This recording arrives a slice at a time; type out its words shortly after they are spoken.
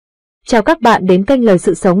Chào các bạn đến kênh Lời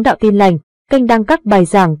Sự Sống Đạo Tin Lành, kênh đăng các bài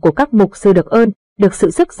giảng của các mục sư được ơn, được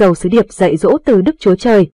sự sức giàu sứ điệp dạy dỗ từ Đức Chúa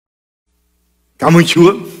Trời. Cảm ơn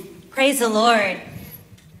Chúa. Praise the Lord.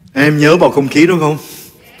 Em nhớ bầu không khí đúng không?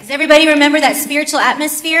 Does everybody remember that spiritual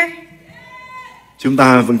atmosphere? Chúng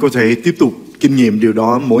ta vẫn có thể tiếp tục kinh nghiệm điều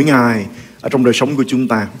đó mỗi ngày ở trong đời sống của chúng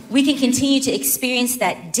ta. We can continue to experience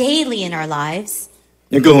that daily in our lives.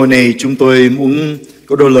 Nhân cơ hội này chúng tôi muốn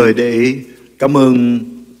có đôi lời để cảm ơn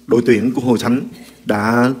đội tuyển của Hội Thánh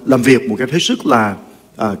đã làm việc một cách hết sức là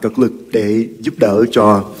cực lực để giúp đỡ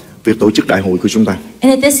cho việc tổ chức đại hội của chúng ta.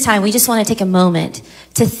 And at this time, we just want to take a moment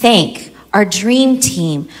to thank our dream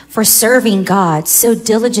team for serving God so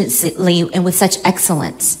diligently and with such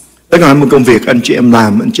excellence. Tất cả một công việc anh chị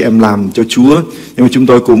em làm cho Chúa, nhưng mà chúng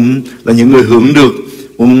tôi cũng là những người hưởng được.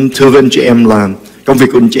 Muốn thưa với anh chị em là công việc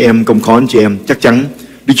của anh chị em, công khó anh chị em, chắc chắn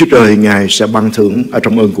Đức Chúa Trời Ngài sẽ ban thưởng ở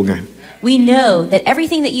trong ơn của Ngài. We know that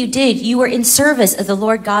everything that you did, you were in service of the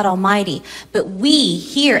Lord God Almighty. But we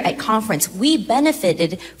here at conference, we benefited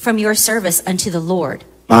from your service unto the Lord.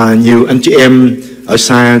 Nhiều anh chị em ở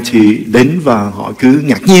xa thì đến và họ cứ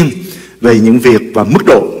ngạc nhiên về những việc và mức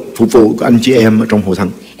độ phục vụ của anh chị em ở trong Hội Thánh.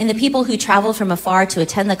 And the people who traveled from afar to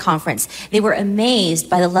attend the conference, they were amazed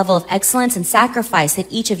by the level of excellence and sacrifice that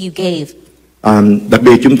each of you gave. Đặc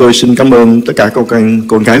biệt chúng tôi xin cảm ơn tất cả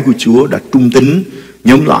con gái của Chúa đã trung tín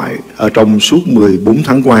nhóm lại ở trong suốt 14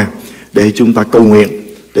 tháng qua để chúng ta cầu nguyện,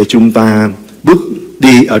 để chúng ta bước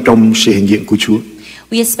đi ở trong sự hiện diện của Chúa.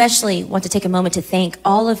 We especially want to take a moment to thank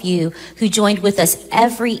all of you who joined with us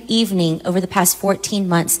every evening over the past 14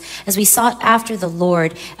 months as we sought after the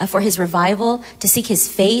Lord for His revival, to seek His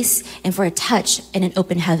face, and for a touch in an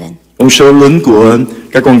open heaven. Một số lớn của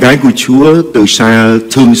các con gái của Chúa từ xa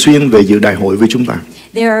thường xuyên về dự đại hội với chúng ta.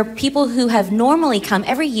 There are people who have normally come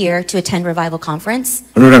every year to attend revival conference.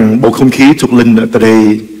 Nói rằng bầu không khí thuộc linh ở tại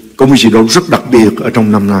đây có một gì đó rất đặc biệt ở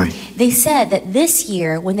trong năm nay. They said that this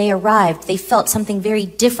year, when they arrived, they felt something very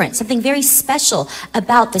different, something very special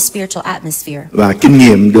about the spiritual atmosphere. Và kinh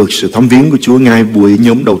nghiệm được sự thăm viếng của Chúa ngay buổi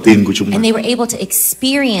nhóm đầu tiên của chúng ta. And they were able to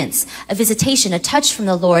experience a visitation, a touch from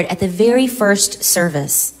the Lord at the very first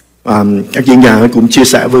service. Các diễn giả cũng chia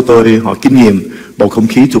sẻ với tôi họ kinh nghiệm bầu không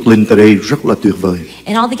khí thuộc linh tại đây rất là tuyệt vời.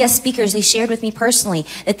 And all the guest speakers, they shared with me personally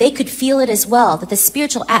that they could feel it as well, that the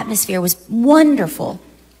spiritual atmosphere was wonderful.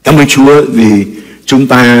 Cảm ơn Chúa vì chúng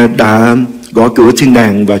ta đã gõ cửa thiên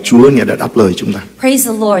đàng và Chúa Ngài đã đáp lời chúng ta.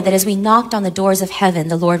 Praise the Lord that as we knocked on the doors of heaven,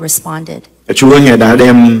 the Lord responded. Chúa Ngài đã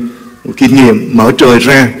đem một kinh nghiệm mở trời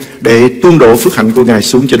ra để tuôn đổ phước hạnh của Ngài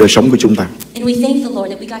xuống cho đời sống của chúng ta. And we thank the Lord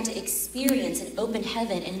that we got to experience an open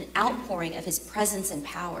heaven and an outpouring of His presence and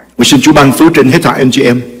power. Mình xin Chúa ban phước trên hết thảy anh chị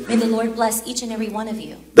em. May the Lord bless each and every one of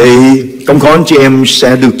you. Để công khó anh chị em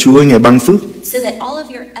sẽ được Chúa Ngài ban phước. So that all of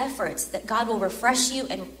your efforts, that God will refresh you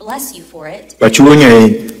and bless you for it. Và Chúa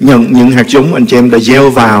Ngài nhận những hạt giống anh chị em đã gieo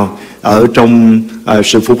vào ở trong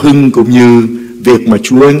sự phục hưng cũng như việc mà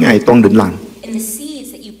Chúa Ngài toan định làm. And the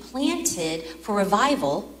seeds that you planted for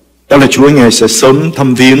revival. Đó là Chúa Ngài sẽ sớm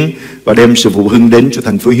thăm viếng và đem sự phục hưng đến cho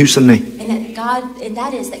thành phố Houston này. And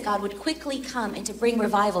that is that God would quickly come and to bring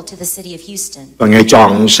revival to the city of Houston. Và Ngài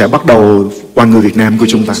chọn sẽ bắt đầu qua người Việt Nam của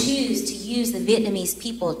chúng ta. Use the Vietnamese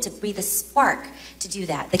people to be the spark to do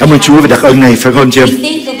that. Cảm ơn Chúa vì đặc ơn này phải không chị em?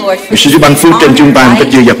 Mình xin Chúa ban phước trên chúng ta một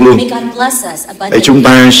cách dư dật luôn. Để chúng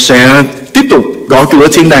ta sẽ tiếp tục gõ cửa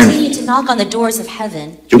thiên đàng.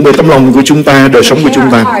 Chuẩn bị tấm lòng của chúng ta, đời sống của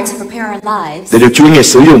chúng ta để được Chúa Ngài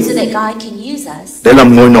sử dụng để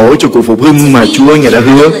làm ngôi nổ cho cuộc phục hưng mà Chúa Ngài đã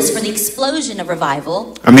hứa.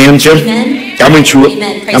 Amen chị em. Cảm ơn Chúa.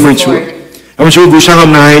 Cảm ơn Chúa. Cảm ơn Chúa. Buổi sáng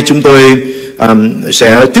hôm nay chúng tôi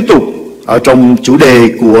sẽ tiếp tục ở trong chủ đề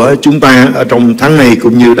của chúng ta ở trong tháng này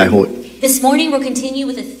cũng như đại hội. This morning we'll continue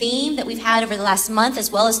with a theme that we've had over the last month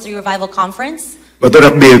as well as through Revival Conference. Và tôi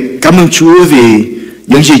đặc biệt cảm ơn Chúa vì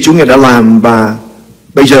những gì Chúa Ngài đã làm, và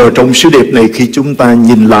bây giờ trong sứ điệp này khi chúng ta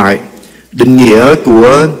nhìn lại định nghĩa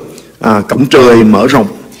của cổng trời mở rộng,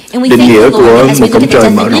 định nghĩa của một cổng trời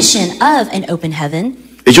mở rộng,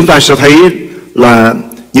 thì chúng ta sẽ thấy là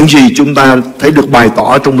những gì chúng ta thấy được bày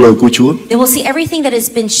tỏ trong lời của Chúa.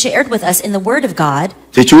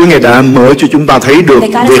 Thì Chúa Ngài đã mở cho chúng ta thấy được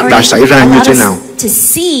việc đã xảy ra như thế nào.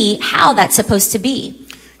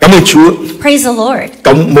 Cảm ơn Chúa.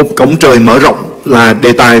 Một cổng trời mở rộng là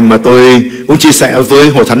đề tài mà tôi muốn chia sẻ với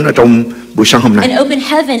Hội Thánh ở trong buổi sáng hôm nay.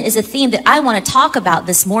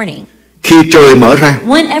 Khi trời mở ra,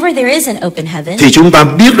 thì chúng ta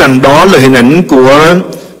biết rằng đó là hình ảnh của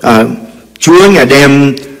Chúa Ngài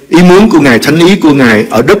đem ý muốn của Ngài, thánh ý của Ngài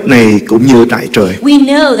ở đất này cũng như tại trời. We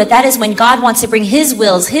know that that is when God wants to bring His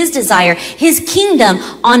wills, His desire, His kingdom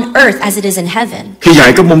on earth as it is in heaven. Khi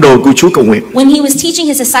dạy các môn đồ của Chúa cầu nguyện, When He was teaching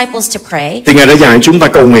His disciples to pray, thì Ngài đã dạy chúng ta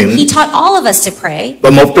cầu nguyện. He taught all of us to pray. Và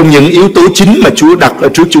một trong những yếu tố chính mà Chúa đặt ở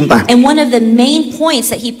trước chúng ta, And one of the main points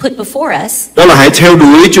that He put before us, đó là hãy theo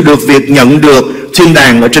đuổi cho được việc nhận được thiên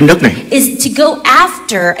đàng ở trên đất này. is to go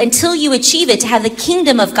after until you achieve it, to have the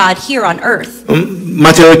kingdom of God here on earth.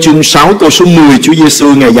 Matthew chương 6 câu số 10, Chúa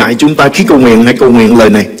Giêsu Ngài dạy chúng ta khi cầu nguyện hãy cầu nguyện lời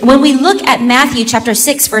này. When we look at Matthew chapter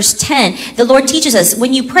 6 verse 10, the Lord teaches us,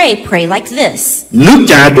 when you pray, pray like this. Nước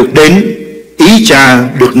Cha được đến, ý Cha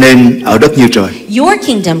được nên ở đất như trời. Your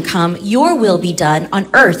kingdom come, your will be done on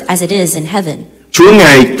earth as it is in heaven. Chúa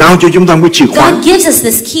Ngài trao cho chúng ta một chìa khóa God gives us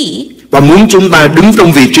this key và muốn chúng ta đứng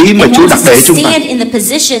trong vị trí mà and Chúa wants đặt us để to chúng ta. stand in the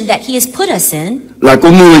position that He has put us in, Là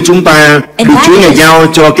con người chúng ta được Chúa Ngài giao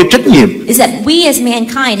cho cái trách nhiệm. is that we as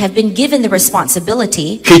mankind have been given the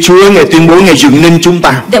responsibility Khi Chúa Ngài tuyên bố Ngài dựng nên chúng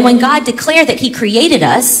ta that when God declared that He created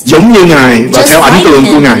us, giống như Ngài và just theo ảnh like tượng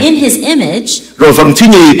của Him Ngài. in His image, Rồi phần thứ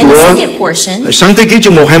nhì and the của second portion Sáng Thế Ký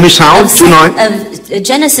chương 1:26 Chúa nói of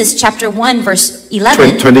Genesis chapter 1 verse 11,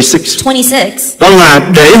 26 26, đó là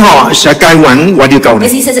để họ sẽ cai quản qua địa cầu as này.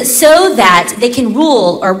 He says it so that they can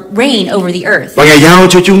rule or reign over the earth. Và Ngài giao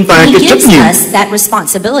cho chúng ta He cái trách gives nhiệm us that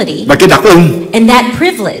responsibility và cái đặc ân, and that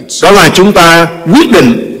privilege. đó là chúng ta quyết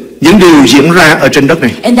định những điều diễn ra ở trên đất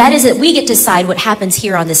này. And that is that we get to decide what happens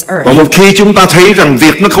here on this Và earth. một khi chúng ta thấy rằng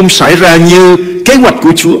việc nó không xảy ra như kế hoạch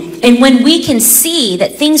của Chúa, And when we can see that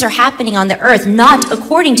things are happening on the earth not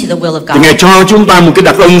according to the will of thì Ngài God, cho chúng ta một cái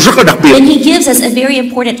đặc ân rất là đặc biệt. then He gives us a very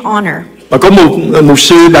important honor. Và có một mục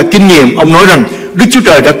sư đã kinh nghiệm, ông nói rằng Đức Chúa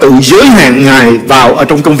Trời đã tự giới hạn Ngài vào ở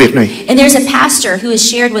trong công việc này. And there's a pastor who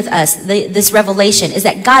has shared with us this revelation is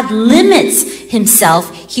that God limits Himself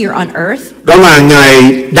here on earth. Đó là Ngài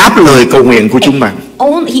đáp lời cầu nguyện của chúng bạn.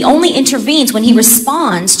 He only intervenes when He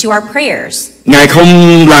responds to our prayers. Ngài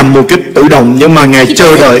không làm một cái tự động, nhưng mà Ngài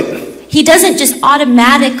chờ đợi. He doesn't just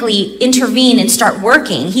automatically intervene and start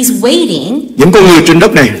working. He's waiting Những con người trên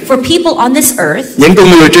đất này, for people on this earth, những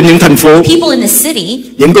con người trên những thành phố, people in the city,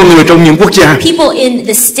 những con người trong những quốc gia, people in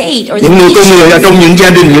the state or the những con người ở nation, trong những gia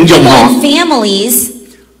đình, những dòng people họ. in families.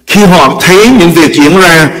 Khi họ thấy những việc diễn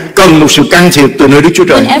ra cần một sự can thiệp từ nơi Đức Chúa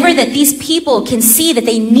Trời, Whenever that these people can see that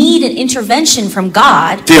they need an intervention from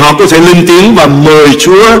God, thì họ có thể lên tiếng và mời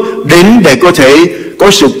Chúa đến để có thể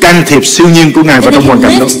có sự can thiệp siêu nhiên của Ngài vào then trong they hoàn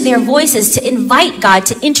can cảnh đó. lift their voices to invite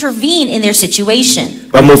God to intervene in their situation.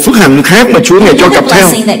 Và một phước hạnh khác mà Chúa Ngài cho Another cặp theo,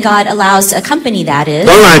 blessing that God allows to accompany that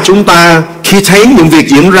đó là chúng ta khi thấy những việc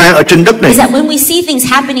diễn ra ở trên đất này, is that when we see things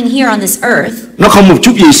happening here on this earth, nó không một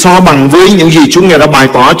chút gì so bằng với những gì Chúa Ngài đã bày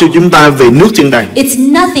tỏ cho chúng ta về nước thiên đàng.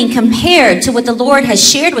 it's nothing compared to what the Lord has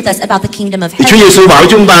shared with us about the kingdom of Thì Chúa heaven. Giêsu bảo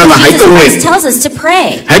chúng ta là hãy cầu Jesus nguyện, Christ tells us to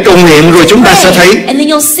pray. hãy cầu nguyện rồi chúng ta sẽ thấy Pray, and then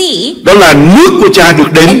you'll see, đó là nước của Cha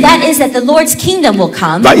được đến and that is that the Lord's kingdom will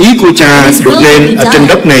come. và ý của Cha and His được will nên will be ở trên done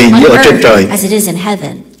đất này như on ở trên trời. earth as it is in heaven.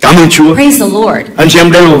 Cảm ơn Chúa. Praise the Lord. Anh chị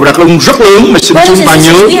em, đây là một đặc ân rất lớn mà xin Brothers chúng ta and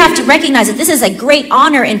nhớ. sisters, we have to recognize that this is a great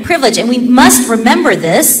honor and privilege, and we must remember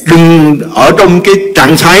this. Đừng ở trong cái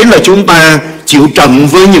trạng thái là chúng ta chịu trận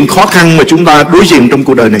với những khó khăn mà chúng ta đối diện trong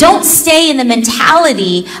cuộc đời này. Don't stay in the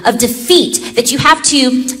mentality of defeat that you have to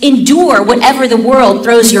endure whatever the world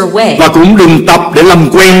throws your way. Và cũng đừng tập để làm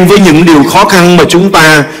quen với những điều khó khăn mà chúng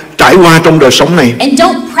ta trải qua trong đời sống này. And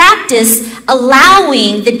don't practice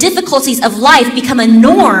allowing the difficulties of life become a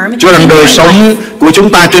norm. Cho rằng in đời your life. sống của chúng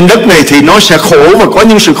ta trên đất này thì nó sẽ khổ và có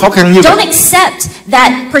những sự khó khăn như vậy. Don't accept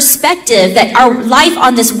that perspective that our life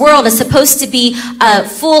on this world is supposed to be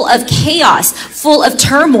full of chaos, full of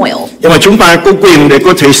turmoil. Nhưng mà chúng ta có quyền để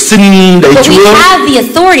có thể xin để But we Chúa have the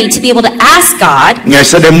authority to be able to ask God Ngài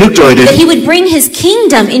sẽ đem nước trời đến. that He would bring His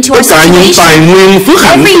kingdom into Tất our cả những tài situation. nguyên phước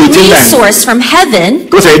hạnh Every từ thiên đàng resource from heaven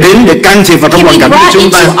có thể đến để can thiệp vào trong can hoàn be cảnh của brought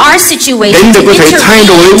chúng ta, into our situation đến để to có thể thay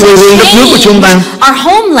đổi intervene, quê hương đất nước của chúng ta, to change our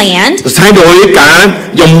homeland, thay đổi cả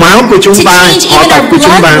dòng máu của chúng to ta, change họ even tộc our của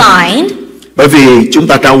chúng ta, bloodline, bởi vì chúng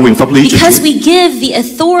ta trao quyền pháp lý cho because Chúa. we give the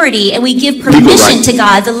authority and we give permission to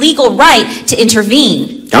God, the legal right to intervene.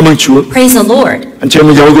 Cảm ơn Chúa. Praise the Lord. Anh chị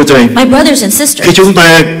em dấu của Trời, My brothers and khi sisters, chúng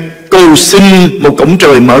ta cầu xin một cổng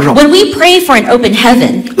trời mở rộng, when we pray for an open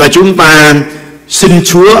heaven, là chúng ta xin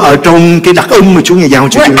Chúa ở trong cái đặc ân mà Chúa Ngài giao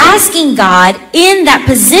cho chúng we're ta. asking God in that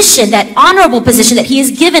position, that honorable position that He has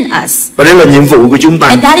given us. Và đây là nhiệm vụ của chúng ta,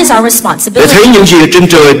 And that is our để responsibility. thấy những gì ở trên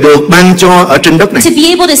trời được ban cho ở trên đất này. To be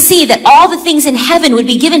able to see that all the things in heaven would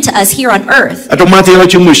be given to us here on earth. Ở trong Matthew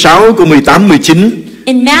chương 16 câu 18 19,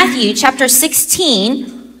 In Matthew chapter 16,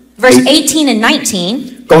 verse 18 and 19,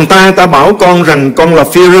 còn ta bảo con rằng con là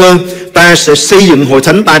Phi-rơ, ta ta sẽ xây dựng hội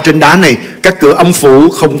thánh ta trên đá này, các cửa âm phủ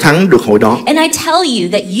không thắng được hội đó. And I tell you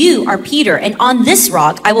that you are Peter, and on this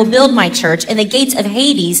rock I will build my church, and the gates of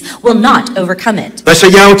Hades will not overcome it. Ta sẽ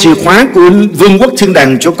giao chìa khóa của vương quốc thiên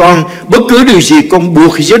đàng cho con. Bất cứ điều gì con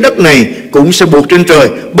buộc dưới đất này cũng sẽ buộc trên trời.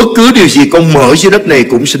 Bất cứ điều gì con mở dưới đất này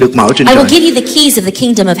cũng sẽ được mở trên I will trời. give you the keys of the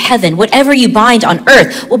kingdom of heaven. Whatever you bind on earth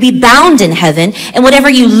will be bound in heaven, and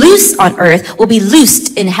whatever you loose on earth will be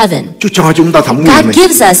loosed in heaven. Chúa cho chúng ta thẩm quyền God này.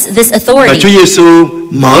 gives us this Và authority. Chúa Giêsu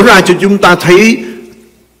mở ra cho chúng ta thấy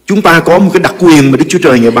chúng ta có một cái đặc quyền mà Đức Chúa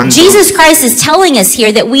Trời ngài ban cho. Jesus Christ is telling us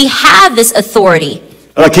here that we have this authority.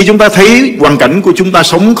 Là khi chúng ta thấy hoàn cảnh của chúng ta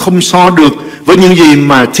sống không so được với những gì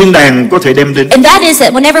mà thiên đàng có thể đem đến. And that is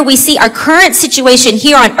that whenever we see our current situation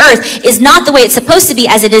here on earth is not the way it's supposed to be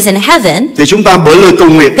as it is in heaven, Thì chúng ta bởi lời cầu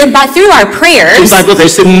nguyện, then through our chúng prayers, ta có thể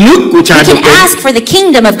xin nước của Cha we được can đến. ask for the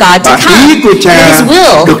kingdom of God to Và ý come, của Cha and His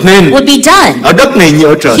will được nên would be done ở đất này như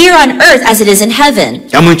ở trời. here on earth as it is in heaven.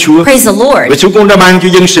 Cảm ơn Chúa. Praise the Và Lord. Chúa cũng đã ban cho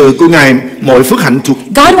dân sự của Ngài mọi phước hạnh thuộc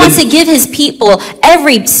God linh. wants to give His people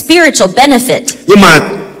every spiritual benefit, Nhưng mà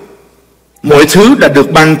mọi thứ đã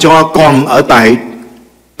được ban cho còn ở tại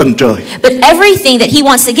tầng trời. but everything that He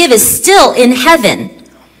wants to give is still in heaven.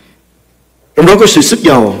 Trong đó có sự sức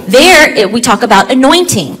giàu, We talk about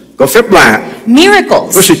anointing, có phép lạ,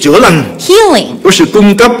 miracles, có sự chữa lành, healing, có sự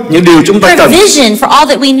cung cấp những điều chúng ta cần. provision for all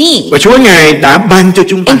that we need. Và Chúa Ngài đã ban cho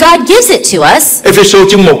chúng ta. And God gives it to us. Ê-phê-sô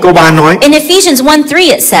chương 1 câu 3 nói: In Ephesians 1:3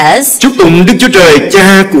 it says, chúc tụng Đức Chúa Trời,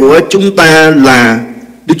 Cha của chúng ta là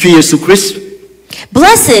Đức Chúa Giêsu Christ.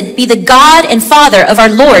 "Blessed be the God and Father of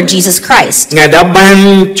our Lord Jesus Christ, Ngài đã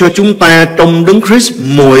ban cho chúng ta trong Đấng Christ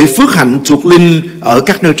mọi phước hạnh thuộc linh ở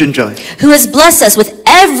các nơi trên trời. who has blessed us with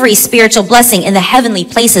every spiritual blessing in the heavenly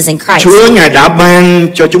places in Christ." Chúa Ngài đã ban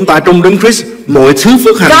cho chúng ta trong Đấng Christ mọi thứ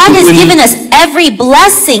phước hạnh God thuộc has linh. given us every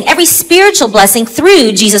blessing, every spiritual blessing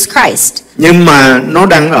through Jesus Christ. Nhưng mà nó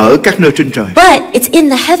đang ở các nơi trên trời. But it's in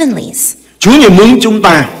the heavenlies. Chúa Ngài muốn chúng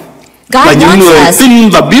ta là God những người wants us tin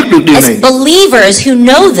và biết được điều as này, believers who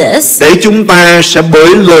know this, để chúng ta sẽ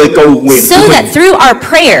bởi lời cầu nguyện so của mình that through our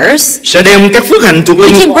prayers sẽ đem các phước hạnh thuộc we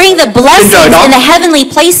linh can bring the blessings in the heavenly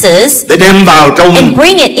places để đem vào trong and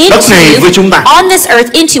bring it đất này với chúng ta, into on this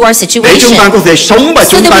earth into our để chúng situation, ta có thể sống và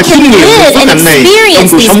so chúng that ta we can kinh nghiệm live phước and hạnh này trong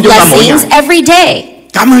experience cuộc these sống chúng ta mỗi ngày. blessings every day.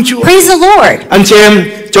 Cảm ơn Chúa. Praise the Lord. Anh chị em,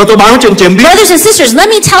 cho tôi báo cho anh chị em biết, Brothers and sisters, let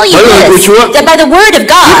me tell you bởi lời của this, Chúa, that by the word of phước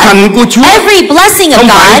God, hạnh của Chúa every blessing of không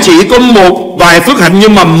phải God, chỉ có một vài phước hạnh,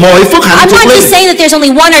 nhưng mà mọi phước hạnh I'm thuộc not linh. just saying that there's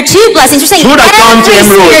only one or two blessings. We're saying Chúa đã cho anh chị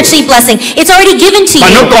every em rồi. spiritually blessing. It's already given to Và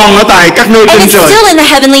nó you. còn ở tại các nơi And trên it's trời. still in the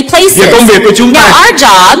heavenly places. Và công việc của chúng ta Now our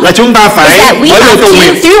job là chúng ta is phải that we bởi lời have cầu to,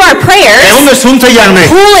 nguyện through our kéo prayers, nó xuống thế gian này,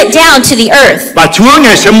 pull it down to the earth. và Chúa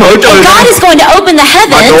Ngài sẽ mở trời And ra God is going to open the và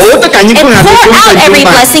heavens đổ tất cả những and phước hạnh của pour chúng out ta every chúng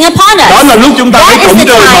ta. blessing upon us. Đó là lúc chúng ta thấy That is cổng the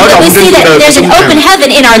trời time mở that rộng we trên see cuộc that đời của there's chúng an open ta. heaven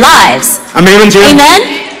in our lives. Amen anh chị em. Amen.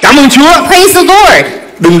 Cảm ơn Chúa. Praise the Lord.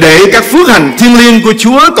 Đừng để các phước hạnh thiêng liêng của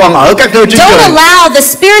Chúa còn ở các nơi trên Don't trời. allow the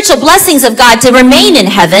spiritual blessings of God to remain in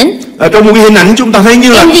heaven. Ở trong một cái hình ảnh chúng ta thấy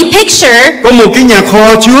như là In the picture, có một cái nhà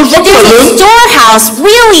kho chứa rất that là there's lớn, a storehouse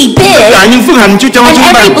really tất big, cả những phước hạnh Chúa cho and chúng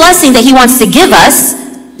ta, every blessing that He wants to give us,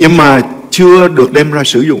 nhưng mà chưa được đem ra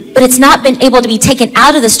sử dụng. but it's not been able to be taken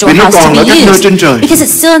out of the Vì nó storehouse to còn ở be các nơi trên trời. used because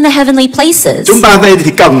it's still in the heavenly places. Chúng ta đây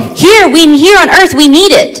thì cần, Here on earth, we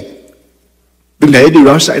need it. đừng để điều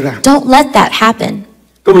đó xảy ra. Don't let that happen.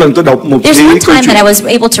 Có một lần tôi đọc một cái There's one câu time that I chuyện,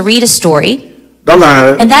 was able to read a story, đó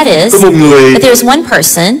là and that is có một người that there's one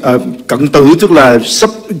person cận tử, tức là sắp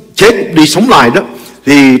chết đi sống lại đó,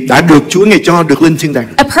 thì đã được Chúa Ngài cho được lên thiên đàng.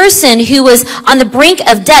 a person who was on the brink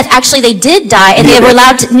of death. Actually, they did die, and they were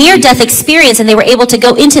allowed near-death experience, and they were able to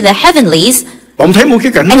go into the heavenlies. Ông thấy một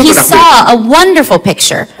cái cảnh rất And he là đặc biệt. saw a wonderful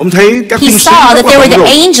picture. Ông thấy các He thiên sứ saw rất that là there were bận the rộn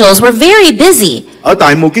angels were very busy. ở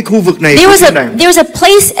tại một cái khu vực này There của thiên đàng. was a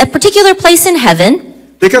place, a particular place in heaven,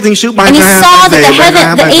 Thì các thiên sứ bay and he ra, saw bay that về, bay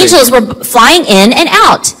ra, the bay về. angels were flying in and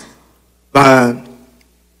out. Và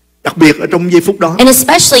đặc biệt ở trong giây phút đó And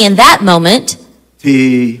especially in that moment,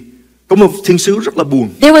 thì có một thiên sứ rất là buồn,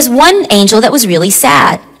 there was one angel that was really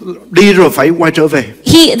sad. đi rồi phải quay trở về.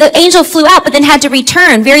 The angel flew out, but then had to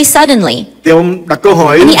return very suddenly. Thì ông đặt câu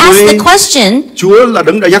hỏi And he asked với the question. Chúa là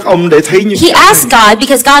đấng đã dắt ông để thấy những He cái asked God,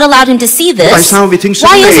 because God allowed him to see tại this. sao vị thiên sứ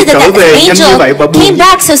Why is này it that trở that về nhanh như vậy angel và buồn? came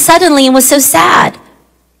back so suddenly and was so sad?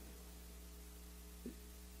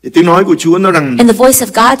 Thì tiếng nói của Chúa nói rằng And the voice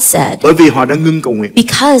of God said, bởi vì họ đã ngưng cầu nguyện.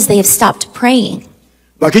 because they have stopped praying.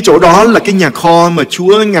 Và cái chỗ đó là cái nhà kho mà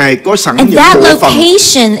Chúa Ngài có sẵn And những that bộ phận.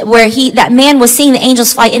 location where that man was seeing the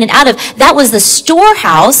angels fly in and out of, that was the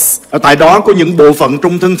storehouse. Ở tại đó có những bộ phận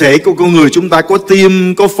trong thân thể của con người chúng ta, có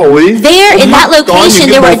tim, có phổi. There có in mắt, that có location những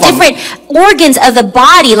there cái were bộ phận. different organs of the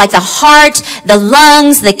body, like the heart, the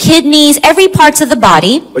lungs, the kidneys, every parts of the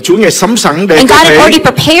body. Và Chúa Ngài sắm sẵn để And có God had already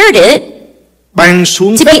thể prepared it ban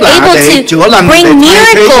xuống to be phép lạ able để chữa lành, to để bring thay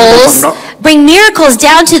thế những bộ phận miracles, đó. bring miracles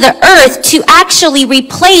down to the earth to actually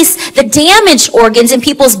replace the damaged organs in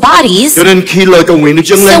people's bodies. Cho nên khi lời cầu nguyện được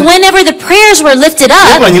dâng So lên, whenever the prayers were lifted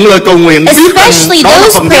nhất là up, những lời cầu nguyện biết rằng especially đó là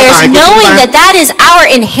those phần gia prayers, tài của chúng knowing ta, that that is our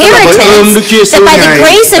inheritance, Đức Chúa that by the Ngài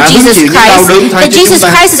grace đã of hứng Jesus chịu những đau Christ, đớn thay that cho chúng Jesus ta.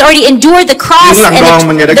 Christ has already endured the cross Những lần and đòn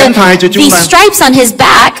mà Ngài đã gánh thay cho chúng the ta. stripes on his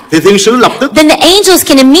back, thì thiên sứ lập tức then the angels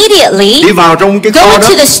can immediately đi vào trong cái go kho đó,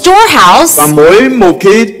 into the storehouse, và mỗi một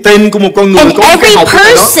cái tên của một con người and có một cái every hộp ở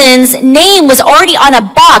đó. person's name was already on a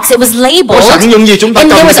box. It was Có labeled, sẵn những gì chúng ta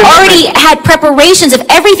and cần there was trên đất already này. had preparations of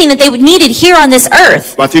everything that they would needed here on this earth.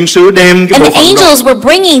 Và thiên sứ đem cái And bộ the phận đó angels were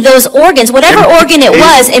bringing those organs, whatever organ it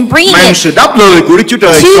was, and bringing mang it sự đáp lời của Đức Chúa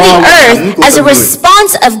Trời to cho the hoàn cảnh earth của as a từng người.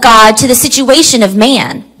 response of God to the situation of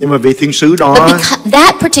man. Nhưng mà vị thiên sứ đó But because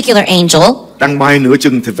that particular angel, đang bay nửa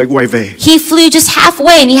chừng thì phải quay về, he flew just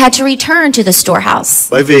halfway and he had to return to the storehouse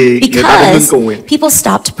bởi vì người ta đã ngưng because cầu nguyện, people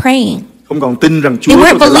stopped praying. không còn tin rằng Chúa They có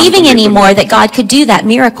weren't thể làm believing công việc của anymore that God could do that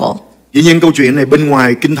miracle. Dĩ nhiên câu chuyện này bên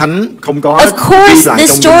ngoài Kinh Thánh không có Of ghi course, lại this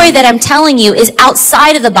trong story Kinh Thánh. that I'm telling you is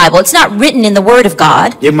outside of the Bible. It's not written in the Word of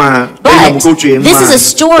God. Nhưng mà đây là một câu But chuyện this mà is a tôi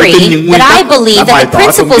story tin những nguyên that I tắc believe đã bày that the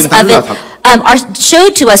tỏ trong principles Kinh Thánh of là it thật. are showed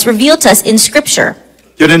to us, revealed to us in Scripture.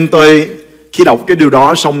 Cho nên tôi khi đọc cái điều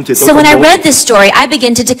đó xong thì tôi So when I công bố read this story, I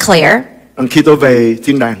began to declare rằng khi tôi về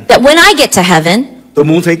thiên đàng, that when I get to heaven, tôi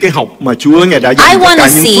muốn thấy cái học mà Chúa Ngài đã I dành tất wanna cả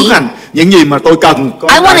những see- phước hạnh, những gì mà tôi cần có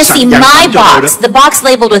I want đã to sẵn see dành my sẵn cho tôi đó. box, the box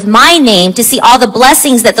labeled with my name, to see all the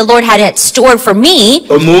blessings that the Lord had stored for me.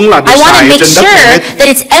 Tôi muốn là được I want to xài make trên đất này sure hết. that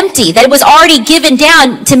it's empty, that it was already given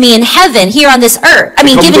down to me in heaven here on this earth. I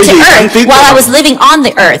mean, Không given có to gì đáng earth tiếc while I đâu. was living on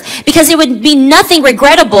the earth. Because it would be nothing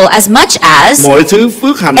regrettable as much as Mọi thứ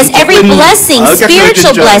phước hạnh as every linh blessing, ở các nơi trên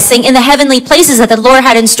spiritual trời blessing in the heavenly places that the Lord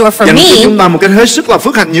had in store for dành cho me. chúng ta một cách hết sức là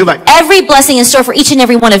phước hạnh như vậy. Every blessing in store for each and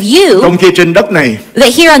every one of you, Trong khi trên đất này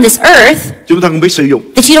that here on this earth, chúng ta không biết sử dụng.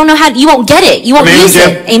 that you don't know how, you won't get it, you won't Amen, use it.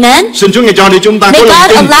 Jim. Amen? Xin Chúa Ngài cho để chúng ta May có lòng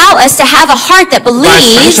God tin allow us to have a heart that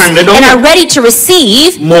believes sẵn sàng để đón and are nhận ready to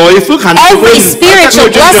receive mọi phước hạnh của every linh ở các nơi spiritual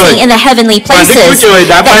trên blessing trời. in the heavenly Và Đức Chúa places Trời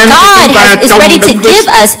đã that ban cho chúng God ta is trong ready to Đấng Christ.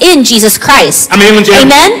 give us in Jesus Christ. Amen, anh chị em.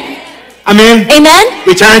 Amen? Amen. Amen?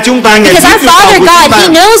 Vì cha chúng ta Ngài Because biết our nhu cầu Father của chúng God, ta. He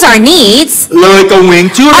knows our needs. Lời cầu nguyện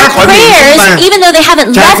chưa ra Our khỏi miệng chúng prayers, ta, even though they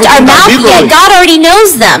haven't Cha left của our chúng ta mouth biết yet, rồi. God already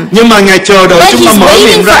knows them. Nhưng mà Ngài chờ đợi But chúng ta He's mở waiting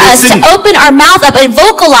miệng ra for để us xin. to open our mouth up and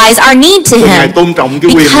vocalize our need to Vì Ngài Him. tôn trọng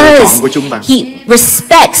cái quyền lựa Because chọn của chúng ta. He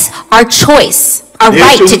respects our choice, our Nếu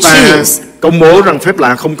right to chúng ta choose. công bố rằng phép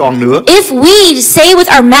lạ không còn nữa, If we say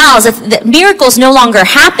with our mouths that miracles no longer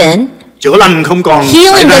happen, chữa lành không còn xảy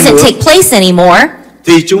healing ra doesn't nữa, take place anymore,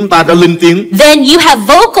 thì chúng ta đã linh tiếng then you have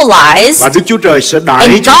vocalized, và Đức Chúa Trời sẽ đãi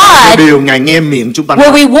And chúng ta theo God điều Ngài nghe miệng chúng ta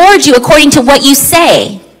will nói. reward you according to what you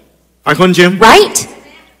say, Phải không chị em? right?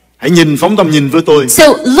 Hãy nhìn phóng tầm nhìn với tôi. So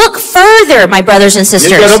look further, my brothers and Những cơ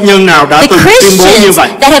sisters. đốc nhân nào đã The từng tuyên bố như Christians vậy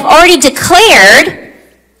that have already declared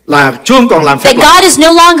là Chúa không còn làm phép that lạ. God is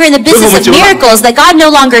no longer in the business of miracles, that God no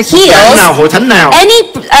longer Giảng heals, nào, hội thánh nào any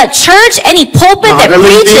church, any pulpit Họ that đã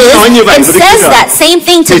lên tiếng nói như preaches vậy and với Đức Chúa says Trời. that same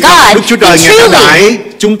thing to thì God, Đức Chúa Trời then Ngài đã truly đãi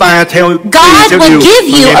chúng ta theo God theo will điều give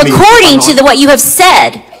mà you nghe miệng according chúng to ta nói. what you have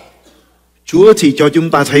said. Chúa thì cho chúng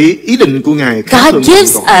ta thấy ý định của Ngài khác God thường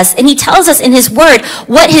gives thường. us, and He tells us in His Word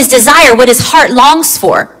what His desire, what His heart longs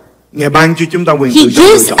for. Ngài ban cho chúng ta quyền He tự do lựa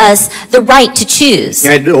gives chọn. us the right to choose.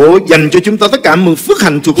 Ngài đổ dành cho chúng ta tất cả mọi phước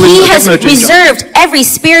hạnh thuộc linh He ở các has nơi trên trời. reserved every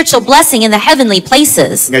spiritual blessing in the heavenly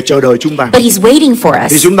places, Ngài chờ đợi chúng ta. but He's waiting for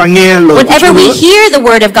Thì us. chúng ta nghe lời của Whenever Chúa we hear the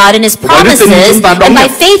word of God and His Bởi đức tin promises, chúng ta đón and by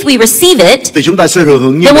nhận. faith we receive it, thì chúng ta sẽ thừa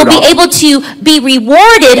hưởng như then điều we'll be đó. able to be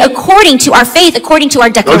rewarded according to our faith, according to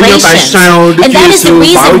our Đó lý do tại declarations. sao Đức And that Chúa is the Giêsu bảo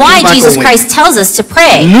reason chúng why ta cầu Jesus nguyện. Christ tells us to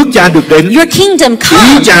pray. Nước Cha được đến. Your kingdom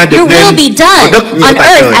come, Cha được your will đến be ở done đất như on tại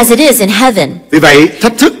earth trời. as it is in heaven. Vì vậy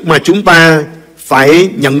thách thức mà chúng ta phải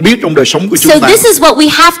nhận biết trong đời sống của So chúng ta, this is what we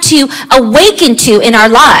have to awaken to in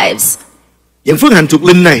our lives. những phước hạnh thuộc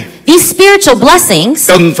linh này These spiritual blessings,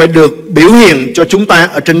 cần phải được biểu hiện cho chúng ta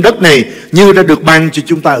ở trên đất này như đã được ban cho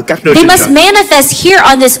chúng ta ở các nơi they trên must trời. manifest here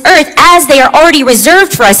on this earth as they are already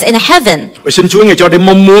reserved for us in heaven. Và xin Chúa Ngài cho để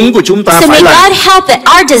mong muốn của chúng ta So phải may là God help that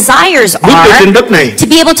our desires bước ở trên are đất này to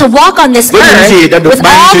be able to walk on this với những gì earth đã được with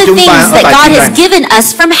ban all cho the chúng ta things ở that tại God thiên has đàng. given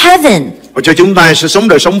us from heaven. và cho chúng ta sẽ sống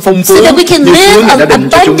đời sống phong phú so that we can như Chúa live Ngài đã an định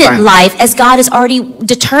cho chúng ta. abundant life as God has already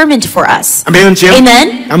determined for us. Amen anh chị em. Amen.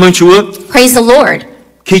 Cảm ơn Chúa. Praise the Lord.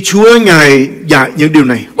 Khi Chúa Ngài dạy những điều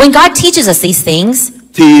này, When God teaches us these things,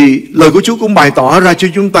 thì lời của Chúa cũng bày tỏ ra cho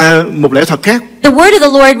chúng ta một lẽ thật khác the word of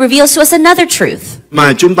the Lord reveals to us another truth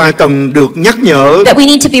mà chúng ta cần được nhắc nhở that we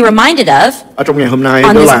need to be reminded of ở trong ngày hôm nay,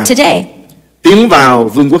 on đó là today. tiến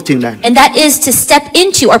vào vương quốc thiên đàng. And that is to step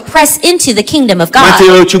into or press into the kingdom of God.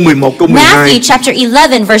 Matthew chương 11 câu 12. Matthew chapter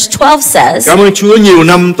 11 verse 12 says, Cảm ơn Chúa, nhiều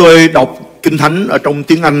năm tôi đọc Kinh Thánh ở trong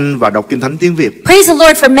tiếng Anh và đọc Kinh Thánh tiếng Việt. praise the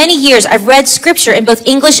Lord, for many years I've read scripture in both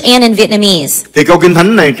English and in Vietnamese. Thì câu Kinh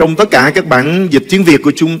Thánh này trong tất cả các bản dịch tiếng Việt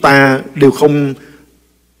của chúng ta đều không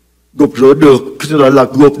gộp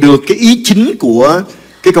gộp được cái ý chính của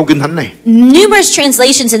cái câu Kinh Thánh này. Numerous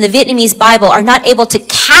translations in the Vietnamese Bible are not able to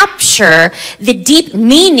capture the deep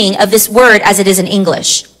meaning of this word as it is in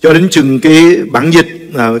English. Cho đến chừng cái bản dịch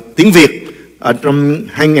tiếng Việt ở trong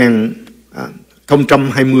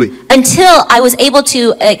 2020. Until I was able to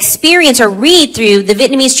experience or read through the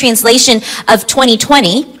Vietnamese translation of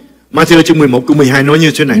 2020. Matthew chương 11 câu 12 nói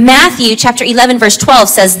như thế này. Matthew chapter 11 verse 12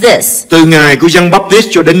 says this. Từ ngày của Giăng Baptist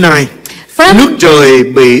cho đến nay, nước trời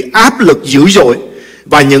bị áp lực dữ dội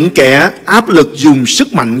và những kẻ áp lực dùng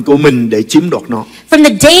sức mạnh của mình để chiếm đoạt nó. From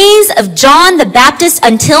the days of John the Baptist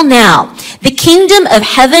until now, the kingdom of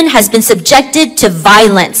heaven has been subjected to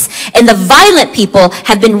violence, and the violent people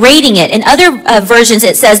have been raiding it. In other versions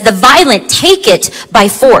it says the violent take it by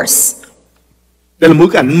force. Đây là bối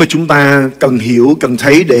cảnh mà chúng ta cần hiểu, cần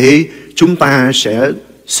thấy để chúng ta sẽ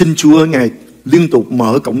xin Chúa Ngài liên tục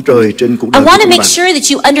mở cổng trời trên cuộc I đời của want to chúng make ta. sure that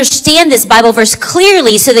you understand this Bible verse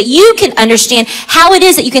clearly so that you can understand how it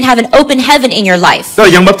is that you can have an open heaven in your life. Đó là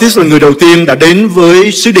Giăng Baptist là người đầu tiên đã đến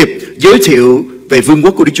với sứ điệp giới thiệu về vương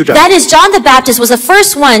quốc của Đức Chúa Trời. That is, John the Baptist was the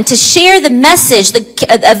first one to share the message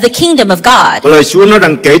of the kingdom of God. Và lời Chúa nói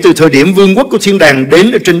rằng kể từ thời điểm vương quốc của thiên đàng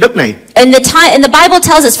đến ở trên đất này, And the Bible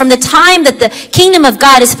tells us from the time that the kingdom of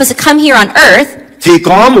God is supposed to come here on earth, thì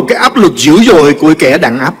có một cái áp lực dữ dội của kẻ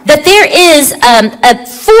đàn áp. that there is a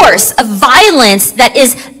force of violence that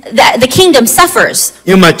the kingdom suffers.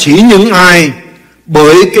 Nhưng mà chỉ những ai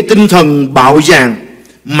bởi cái tinh thần bạo dạn,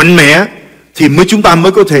 mạnh mẽ thì chúng ta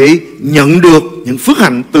mới có thể nhận được những phước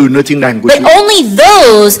hạnh từ nơi thiên đàng của But Chúa. only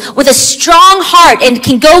those with a strong heart and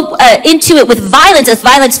can go into it with violence, as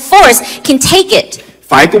violence force, can take it.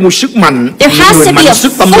 Phải có một sức mạnh, There những has người to be mạnh a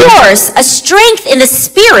sức tâm linh, force, a strength in the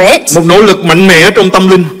spirit, một nỗ lực mạnh mẽ trong tâm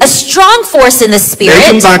linh, a strong force in the để spirit,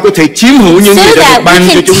 chúng ta có thể chiếm hữu những so gì đã that được ban we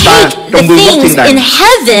cho can chúng ta take trong the vương quốc things thiên in đàng.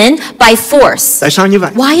 heaven by force. Tại sao như vậy?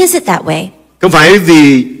 Why is it that way? Không phải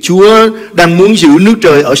vì Chúa đang muốn giữ nước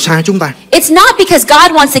trời ở xa chúng ta. It's not because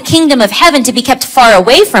God wants the kingdom of heaven to be kept far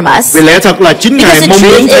away from us. Vì lẽ thật là chính Because Ngài the mong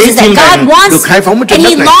muốn truth thấy is that thiên đàng God được wants khai phóng ở trên and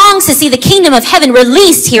He đất này. longs to see the kingdom of heaven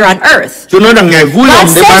released here on earth. Tôi nói rằng Ngài vui lòng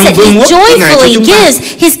God để says ban that vương He quốc của Ngài cho joyfully chúng ta. gives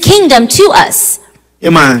His kingdom to us.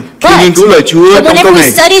 Nhưng mà khi But nghiên cứu lời Chúa trong whenever câu we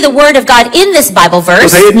này, study the word of God in this Bible tôi verse,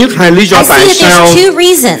 thấy ít nhất hai lý do I see tại that sao there's two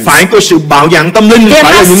reasons. phải có sự bạo dạn tâm linh, There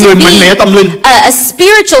phải là has những to người mạnh mẽ be tâm linh. a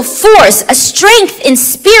spiritual force, a strength in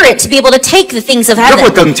spirit to be able to take the things of Rất là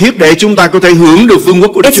heaven. cần thiết để chúng ta có thể hưởng được vương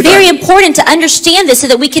quốc của Đức It's Chúa very Trời. important to understand this so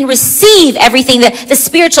that we can receive everything that the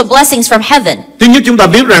spiritual blessings from heaven. Thứ nhất, chúng ta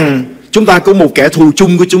biết rằng chúng ta có một kẻ thù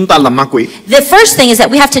chung của chúng ta là ma quỷ. The first thing is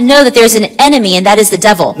that we have to know that there's an enemy, and that is the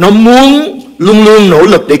devil. Nó muốn luôn luôn nỗ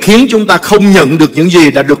lực để khiến chúng ta không nhận được những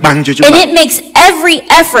gì đã được ban cho chúng And ta. it makes every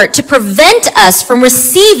effort to prevent us from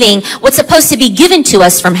receiving what's supposed to be given to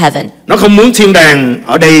us from heaven. Nó không muốn thiên đàng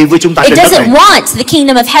ở đây với chúng ta It trên đất này. doesn't want the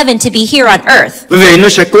kingdom of heaven to be here on earth. Bởi vì nó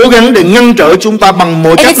sẽ cố gắng để ngăn trở chúng ta bằng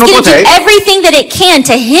mọi And cách it's nó có going to thể, do everything that it can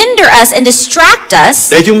to hinder us and distract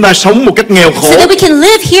us để chúng ta sống một cách nghèo so khổ. that we can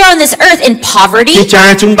live here on this earth in poverty. Khi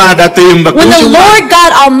Cha chúng ta đã tìm và cứu When the chúng ta, Lord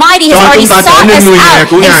God Almighty has cho already chúng ta trở sought nên us người nhà out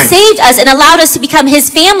của Ngài. and saved us and allowed us to become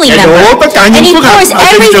His family Ngài member, đổ tất cả những and He phước hạnh pours ở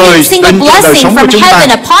trên trời every single lên trên đời blessing sống của from chúng ta.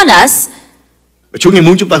 heaven upon us, và Chúa Ngài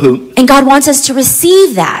muốn chúng ta hưởng. and God wants us to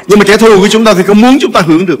receive that. Nhưng mà kẻ thù của chúng ta thì không muốn chúng ta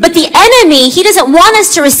hưởng được. But the enemy, he doesn't want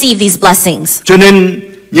us to receive these blessings. Cho nên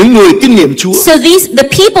những người kinh nghiệm Chúa, So the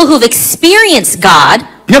people who've experienced God,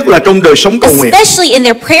 nhất là trong đời sống cầu nguyện, especially in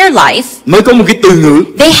their prayer life, mới có một cái từ ngữ,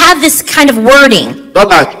 they have this kind of wording, đó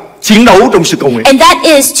là chiến đấu trong sự cầu nguyện. and that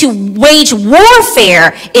is to wage warfare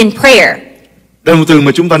in prayer. Đây là một từ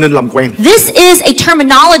mà chúng ta nên làm quen. This is a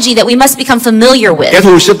terminology that we must become familiar with. Kẻ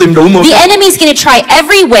thù sẽ tìm đủ mọi The cách enemy is going to try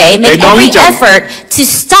every way, make every effort to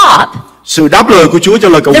stop sự đáp lời của Chúa cho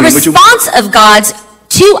lời cầu the nguyện của chúng ta. response of God's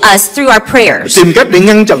to us through our prayers. Tìm cách để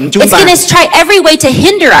ngăn chặn chúng It's ta going to try every way to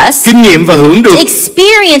hinder us kinh nghiệm và hưởng được to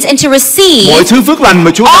experience and to receive mọi thứ phước lành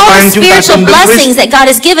mà Chúa đã all ban the chúng ta spiritual trong Đức blessings Christ. that God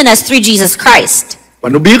has given us through Jesus Christ. Và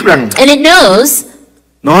nó biết rằng And it knows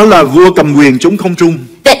nó là vua cầm quyền chống không trung.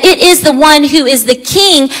 that it is the one who is the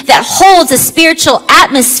king that holds the spiritual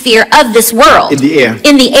atmosphere of this world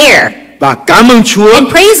In the air. Và cảm ơn Chúa, And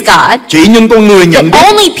praise God chỉ những con người nhận that biết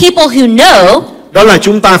only people who know đó là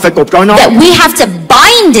chúng ta phải cột trói nó, that we have to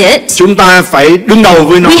bind it, chúng ta phải đứng đầu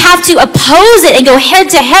với nó, we have to oppose it and go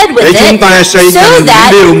head to head để with chúng ta it, sẽ so giành những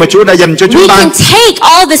that điều mà Chúa đã dành cho chúng we ta. can take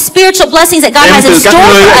all the spiritual blessings that God Đem has in từ các store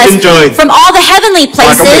nơi for ở trên trời us from all the heavenly trong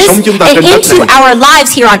đời places sống chúng ta and trên đất into này. our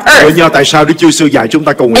lives here on Bởi earth. do tại sao Đức Chúa Giêsu dạy chúng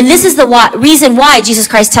ta cầu nguyện. And this is the reason why Jesus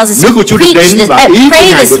Christ tells us Nước của to Chúa được preach đến this, và ý của pray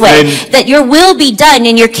Ngài this được way, lên that your will be done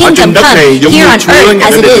and your ở kingdom trên đất come này giống here như on Chúa earth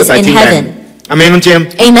Ngài as đã it được is tại in thiên heaven. đàng. Amen anh chị em.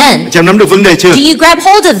 Amen. Anh chị em nắm được vấn đề chưa? Do you grab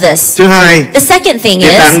hold of this? Thứ hai, The second thing để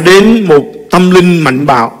is, bạn đến một tâm linh mạnh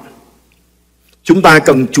bạo, chúng ta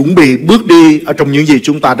cần chuẩn bị bước đi ở trong những gì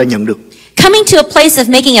chúng ta đã nhận được. coming to a place of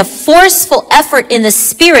making a forceful effort in the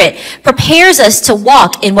Spirit prepares us to walk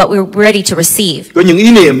in what we're ready to receive. Có những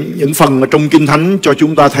ý niệm, những phần ở trong Kinh Thánh cho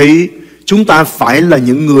chúng ta thấy chúng ta phải là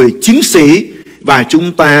những người chiến sĩ và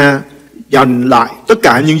chúng ta giành lại tất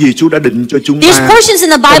cả những gì Chúa đã định cho chúng ta. There's portions in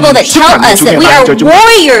the Bible that tell us that we are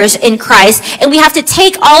warriors in Christ and we have to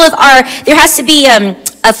take all of our, there has to be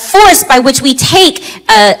a force by which we take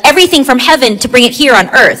everything from heaven to bring it here on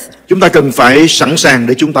earth. Chúng ta cần phải sẵn sàng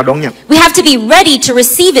để chúng ta đón nhận. We have to be ready to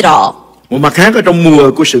receive it all. Một mặt khác ở trong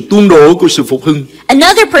mùa của sự tuôn đổ của sự phục hưng,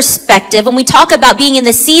 Another perspective, when we talk about being in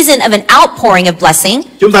the season of an outpouring of blessing,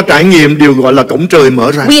 chúng ta trải nghiệm điều gọi là cổng trời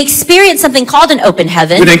mở ra. we experience something called an open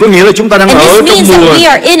heaven. Điều này có nghĩa là chúng ta đang And ở this trong means that mùa we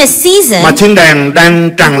are in a season mà thiên đàng đang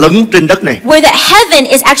tràn lấn trên đất này. where that heaven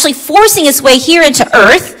is actually forcing its way here into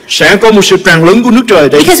earth, Sẽ có một sự tràn lấn của nước trời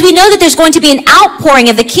đây because we know that there's going to be an outpouring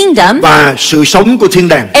of the kingdom và sự sống của thiên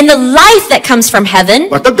đàng and the life that comes from heaven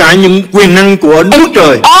và tất cả những quyền năng của nước and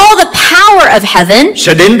trời all the power of heaven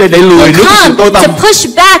sẽ đến để đẩy lùi will nước của sự come tối to tăm. push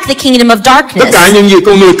back the kingdom of Tất darkness. cả những gì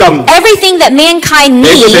con người cần, Everything that mankind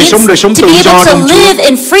để có thể sống đời needs sống to tự be do able to trong Chúa. live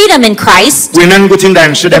in freedom in Christ, quyền năng của thiên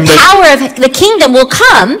đàng sẽ đem đến. power of the kingdom will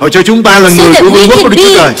come Họ cho chúng ta là so người that của we vương quốc của can Đức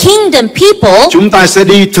Chúa Trời. be kingdom people. Chúng ta sẽ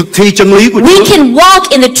đi thực thi chân lý của We Chúa. can walk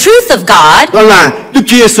in the truth of God. Đó là Đức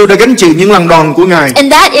Chúa Giêsu đã gánh chịu những lần đòn của Ngài.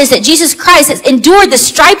 And that is that Jesus Christ has endured the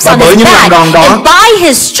stripes Và on bởi his những lần back. đòn đó, And by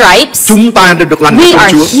his stripes, Chúng ta đã được lành we trong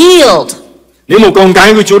are Chúa. healed. Nếu một con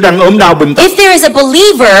cái của Chúa đang ốm đau bệnh tật If there is a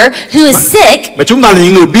believer who is sick, mà chúng ta là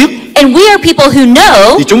những người biết and we are people who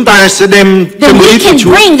know, thì chúng ta sẽ đem then chân lý we của can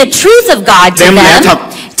Chúa bring the truth of God to Đem lẽ them, thật.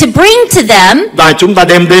 to bring to them, và chúng ta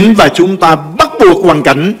đem đến và chúng ta bắt buộc hoàn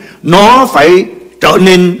cảnh nó phải trở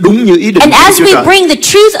nên đúng như ý định and của as Chúa we Trời. bring the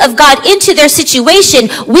truth of God into their situation,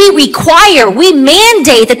 we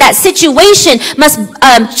mandate that situation must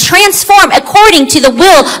transform according to the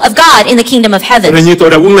will of God in the kingdom of Cho heaven. nên như tôi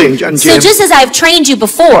đã huấn luyện cho anh chị So em, just as I've trained you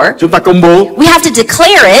before, chúng ta công bố we have to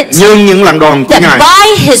declare it nhân những lần đòn của that Ngài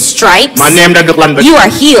by his stripes, mà anh em đã được lành bệnh. you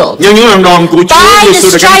are healed. Nhân những lần đòn của Chúa By Giêsu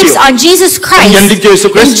the đã gánh stripes chịu. on Jesus Trong danh Đức Christ, Chúa Giêsu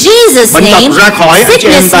in Christ, Jesus' bệnh tật name, ra khỏi anh chị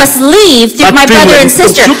em sickness ta. must leave through Ta my truyền brother lệnh and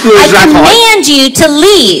sister. tục suốt người I ra khỏi. command you to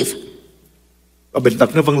leave, Và bệnh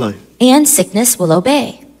tật nó vâng lời. and sickness will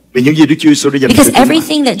obey. Vì những gì Đức Chúa Giêsu đã dành cho Because chúng ta.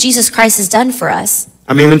 everything that Jesus Christ has done for us.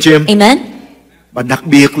 Amen anh chị em. Amen? Và đặc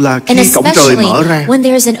biệt là And khi cổng trời especially mở ra when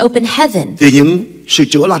there's an open heaven, thì những sự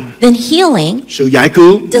chữa lành, then healing, sự giải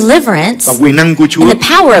cứu deliverance, và quyền năng của Chúa and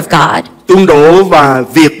the power of God tuôn đổ và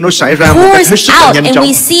việc nó xảy ra một cách pours hết sức là out, nhanh and chóng.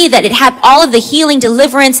 we see that all of the healing,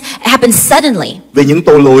 deliverance happens suddenly. Về những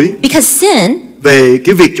tội lỗi, Because sin, về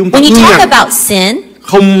cái việc chúng ta when you ương talk ngạnh, about sin,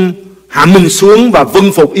 không hạ mình xuống và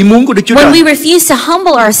vâng phục ý muốn của Đức Chúa when Trời we refuse to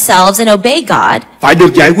humble ourselves and obey God, phải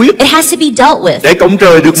được giải quyết it has to be dealt with để cổng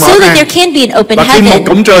trời được mở so that ra. there can be an open Và khi một heaven.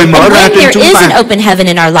 cổng trời mở And ra when trên there chúng is ta, an open heaven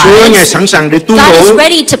in our Chúa Ngài lives, sẵn sàng để tuôn God is đổ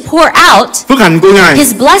ready to pour out phước hạnh của Ngài,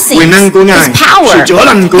 His blessings, quyền năng của Ngài, His power, sự chữa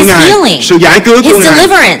lành của His Ngài, healing, sự giải cứu của His Ngài,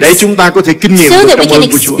 deliverance, để chúng ta có thể kinh nghiệm so được that we trong can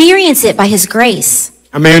ơn của Chúa. experience it by His grace.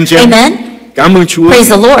 Amen. chị em. Amen? Cảm ơn Chúa. Praise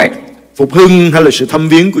the Lord. Phục hưng hay là sự thăm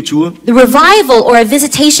viếng của Chúa The revival or a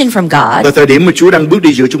visitation from God là thời điểm mà Chúa đang bước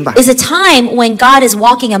đi giữa chúng ta. is a time when God is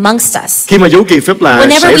walking amongst us. Khi mà dấu kỳ phép lạ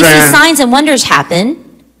Whenever xảy we see ra, signs and wonders happen,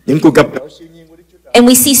 những cuộc gặp gỡ, and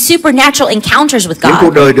we see supernatural encounters with những cuộc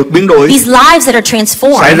God, đời được biến đổi these lives that are xảy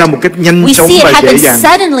transformed, ra một cách nhanh we chóng see it và dễ happen dàng,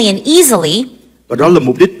 suddenly and easily. và đó là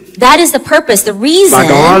mục đích That is the purpose, the và đó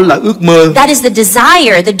reason, là ước mơ that is the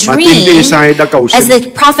desire, the mà tiên tri dream, Ê-sai đã cầu as xin. the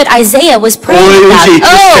prophet Isaiah was praying Ôi, ước gì about.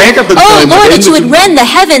 Chúa xé các tầng trời mà Lord, đến that you với would chúng ta. rend the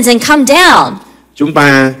heavens and come down. Chúng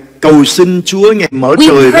ta cầu xin Chúa Ngài mở We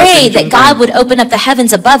trời ra pray trên that chúng ta. God would open up the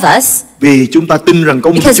heavens above us Vì chúng ta tin rằng có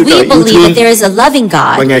một because Chúa Trời we yêu believe that thương there is a loving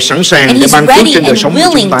và God Ngài sẵn sàng and để He's ban phước ready trên đời and sống của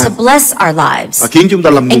chúng willing ta to bless our lives và khiến chúng ta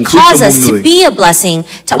làm nguồn and phước cho cause us muôn to người. be a blessing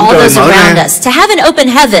to Cổng all trời those mở ra around us. To have an open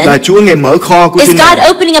heaven Là Chúa Ngài mở kho của is thiên God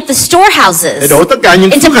đàng opening up the để storehouses đổ tất cả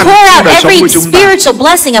những and to phước hạnh pour trong out đời sống every của chúng ta, spiritual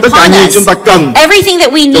blessing tất cả upon những us, chúng ta cần everything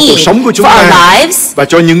that we cho cuộc need sống của chúng for our ta lives và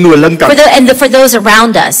cho những người lân cận. for those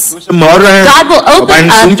around us. Chúa sẽ mở ra God will và open ban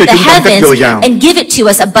xuống up cho the chúng ta một cách heavens dồi dào. and give it to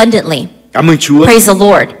us abundantly. Cảm ơn Chúa. Praise the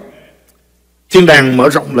Lord. Thiên đàng mở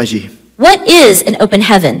rộng là gì? What is an open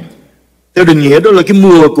heaven? Theo định nghĩa đó là cái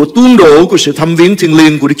mùa của tuôn đổ của sự thăm viếng thiêng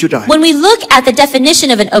liêng của Đức Chúa Trời. When we look at the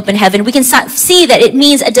definition of an open heaven, we can see that it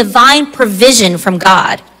means a divine provision from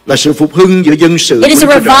God. Là sự phục hưng giữa dân sự của It Đức is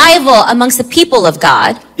a Chúa Trời. revival amongst the people of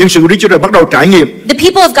God. Dân sự của Đức Chúa Trời bắt đầu trải nghiệm The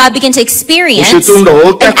people of God begin to một experience sự tuôn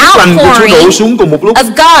đổ, các an phước lành của Chúa đổ outpouring xuống cùng một lúc. of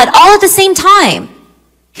God all at the same time.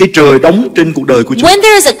 Khi trời đóng trên cuộc đời của chúng, When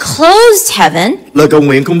there is a closed heaven, lời cầu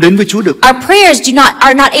nguyện không đến với Chúa được. our prayers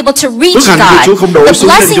are not able to reach Phước hạnh của Chúa God. không đổ The xuống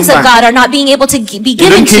trên blessings chúng of ta. God are not being able to be Cho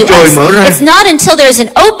đến given khi to trời us. mở ra. It's not until there is an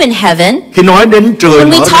open heaven. Khi nói đến trời When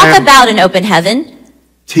we mở talk ra about an open heaven,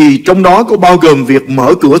 thì trong đó có bao gồm việc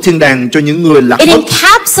mở cửa thiên đàng cho những người lạc it mất,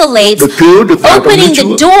 encapsulates được cứu, được vào trong nước opening the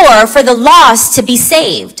Chúa. door for the lost to be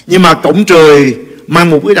saved. Nhưng mà cổng trời mang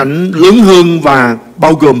một cái ảnh lớn hơn và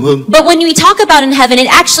bao gồm hơn. But when we talk about in heaven, it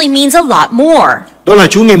actually means a lot more. Đó là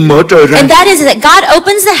Chúa Ngài mở trời ra And that is that God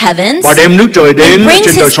opens the heavens và đem nước trời đến and brings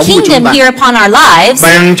trên đời His sống của chúng kingdom ta, here upon our lives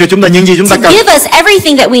ban cho chúng ta những gì chúng ta to cần, give us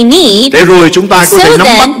everything that we need, để rồi chúng ta có thể so nắm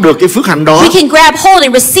then bắt được cái phước hạnh đó, we can grab hold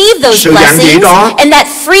and receive those sự giản dị blessings đó, and that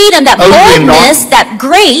freedom, that ơn quyền đó, boldness, that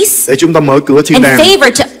grace để chúng ta mở cửa thiên and đàng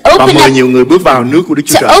favor to và open mời up, nhiều người bước vào nước của Đức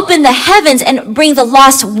Chúa to Trời. open the heavens and bring the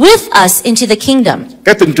lost with us into the kingdom.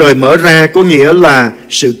 Các tầng trời mở ra có nghĩa là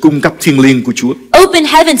sự cung cấp thiêng liêng của Chúa. Open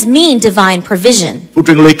heavens mean divine provision. Phụ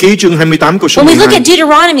truyện Lê Ký chương 28 câu số When we look 12. at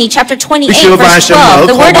Deuteronomy chapter Đức 28 Giê-hô-va verse sẽ mở 12,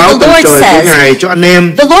 the kho word báu of the tầng Lord trời của says, Ngài cho anh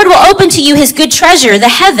em, the Lord will open to you His good treasure, the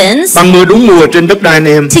heavens, ban mưa đúng mùa trên đất đai anh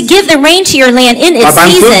em, to give the rain to your land in và its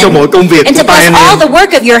ban phước cho mọi season, công việc and của to tay bless anh all em. the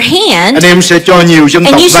work of your hand, Anh em sẽ cho nhiều dân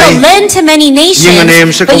tộc and you vay, shall lend to many nhưng anh em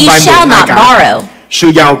nations, sẽ but không you vay shall mượn ai not cả. borrow. Sự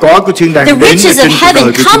giàu có của thiên đàng The đến riches trên of cuộc heaven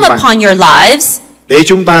đời của come chúng ta, upon your lives, để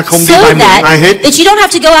chúng ta không đi so vay mượn ai hết, that you don't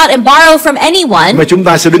have to go out and borrow from anyone, mà chúng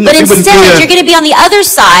ta sẽ đứng ở but phía bên instead you're kia, going to be on the other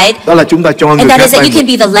side, đó là chúng ta cho người and that khác is that vay you can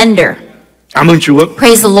mượn. be the lender. Cảm ơn Chúa.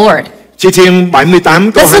 Praise the Lord. Chi Thiên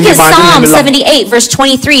 78 câu Let's look at 23 đến Psalm 25. 78 verse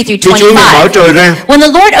 23 through Khi Chúa Ngài mở 25. trời ra When the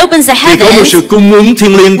Lord opens the thì có một heavens, sự cung ứng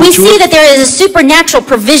thiêng liêng của we Chúa. see that there is a supernatural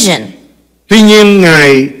provision. Tuy nhiên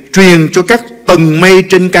Ngài truyền cho các tầng mây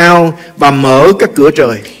trên cao và mở các cửa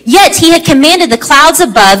trời, Yet He had commanded the clouds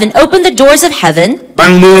above and opened the doors of heaven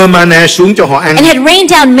ban mưa mana xuống cho họ ăn and had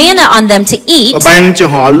rained down manna on them to và eat ban cho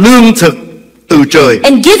họ lương thực từ trời,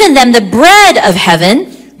 and given them the bread of heaven.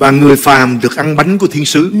 và người phàm được ăn bánh của thiên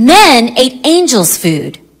sứ. Men ate angels'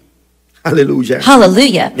 food. Hallelujah.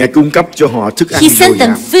 Hallelujah. Ngài cung cấp cho họ thức ăn He dồi sent them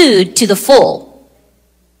dào. food to the full.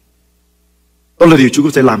 Đó là điều Chúa có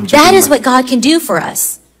thể làm cho That chúng is ta, what God can do for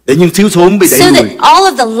us, để những thiếu thốn bị đẩy so that lùi, all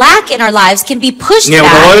of the lack in our lives can be pushed nghèo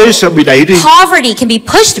back, đói sẽ bị đẩy đi, poverty can be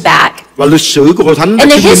pushed back. và lịch sử của hội thánh đã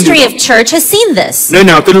And the chứng minh history điều of church has seen this. nơi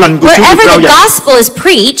nào tin lành của Chúa được Wherever rao the giảng, gospel is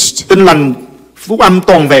preached, tin lành phúc âm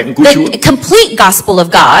toàn vẹn của Chúa, the complete gospel of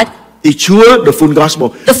God, thì Chúa, the full gospel,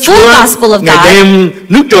 The full gospel of Ngài God. đem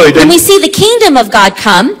nước trời đến, when we see the kingdom of God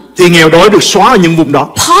come, thì nghèo đói được xóa ở những vùng đó.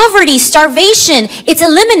 poverty, starvation, it's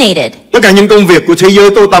eliminated. Tất cả những công việc của thế giới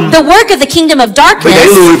tối tăm The work of the kingdom of darkness đẩy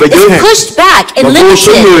lùi và giới is hạn. pushed back và and vô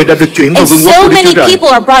số người limited. đã được chuyển vào And vương quốc so của Đức many Chúa Trời. people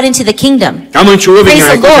are brought into the kingdom. Cảm ơn Chúa vì Praise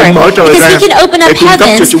Ngài the có thể mở Lord. trời Because ra He can open để up cung cấp cho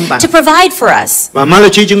heavens chúng ta. to provide for us. Và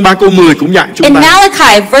Malachi chương 3 câu 10 cũng dạy chúng In ta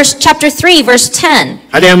Malachi, chapter 3, verse 10,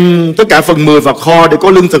 hãy đem tất cả phần 10 vào kho để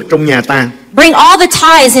có lương thực trong nhà ta. bring all the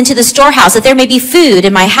tithes into the storehouse, that there may be food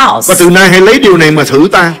in my house. Và từ nay hãy lấy điều này mà thử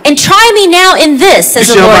ta. And try me now in this, Đức says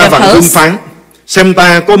the Giê-hô-va Lord of vạn quân hosts, phán, xem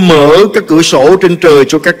ta có mở các cửa sổ trên trời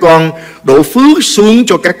cho các con, đổ phước xuống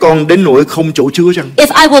cho các con đến nỗi không chỗ chứa chăng?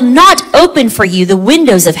 if I will not open for you the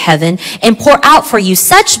windows of heaven and pour out for you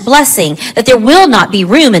such blessing that there will not be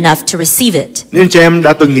room enough to receive it. Nên chị em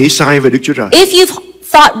đã từng nghĩ sai về Đức Chúa Trời, If you've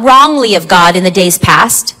thought wrongly of God in the days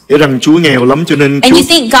past, nghĩ rằng Chúa nghèo lắm cho nên and you Chúa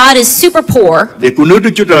think God is super poor, để của nước Đức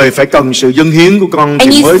Chúa Trời phải cần sự dâng hiến của con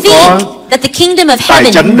and thì you mới có. think that the kingdom of tài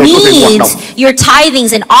heaven chánh để có thể hoạt needs động. your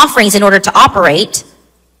tithings and offerings in order to operate,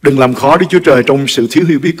 Đừng làm khó Đức Chúa Trời trong sự thiếu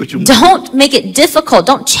hiểu biết của chúng ta. don't make it difficult.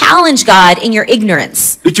 Don't challenge God in your ignorance.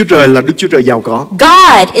 Đức Chúa Trời là Đức Chúa Trời giàu có.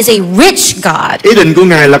 God is a rich God. Ý định của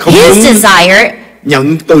Ngài là không His muốn desire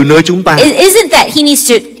nhận từ nơi chúng ta. It isn't that he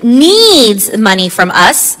needs money from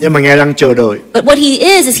us. Nhưng mà Ngài đang chờ đợi. But what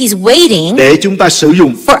he is he's waiting để chúng ta sử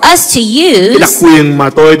dụng for us to cái đặc use quyền mà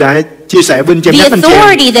tôi đã chia sẻ với the các anh chị em.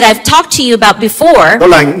 authority that I've talked to you about before. Đó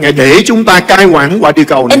là Ngài để chúng ta cai quản quả địa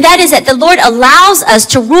cầu này. And that is that the Lord allows us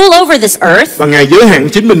to rule over this earth. Và Ngài giới hạn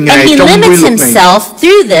chính mình And Ngài he trong quy limits luật này. himself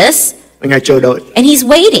through this. Và Ngài chờ đợi. And he's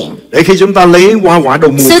waiting. Để khi chúng ta lấy hoa quả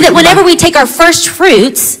đầu mùa So của that chúng ta, whenever we take our first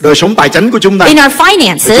fruits đời sống tài chánh của chúng ta, in our để chúng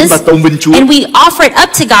finances ta tôn vinh Chúa. and we offer it up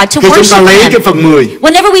to God to Khi chúng ta worship lấy cái him. phần 10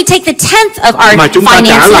 Whenever we take the 10th of mà our chúng ta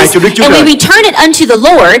trả lại finances cho Đức Chúa and we Trời. return it unto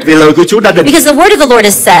the Lord, vì lời của Chúa đã định because the word of the Lord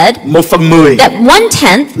has said 1/10 that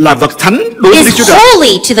 1/10 là vật thánh đối với Đức is Chúa Trời.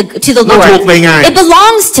 holy to the Nó thuộc về Lord. Ngài. It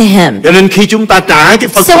belongs to him. Cho nên khi chúng ta trả cái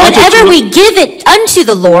phần So đó cho whenever Chúa, we give it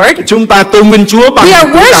unto the Lord, chúng ta tôn vinh Chúa bằng we are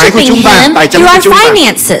của cải của worshiping chúng ta, him tài chánh through của our chúng ta.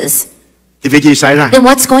 finances. Thì việc gì xảy ra? Then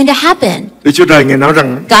what's going to happen? Đức Chúa Trời Ngài nói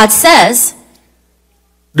rằng God says,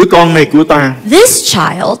 đứa con này của ta, this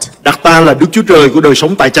child đặt ta là Đức Chúa Trời của đời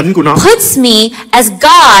sống tài chánh của nó. puts me as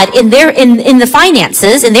God in the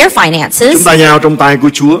finances, in their Chúng finances, ta giao trong tay của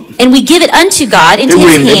Chúa and we give it unto God into cái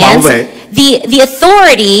quyền his để bảo hands, vệ the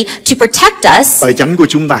authority to protect us, tài chánh của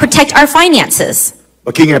chúng ta. protect our finances.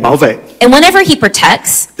 Và khi Ngài bảo vệ And whenever he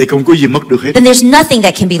protects, thì không có gì mất được hết. then there's nothing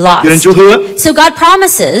that can be Cho nên lost. Chúa hứa So God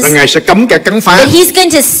promises rằng Ngài sẽ cấm kẻ cắn phá that he's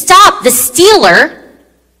going to stop the stealer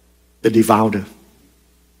để đi vào được.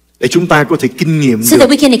 Để chúng ta có thể kinh nghiệm so được that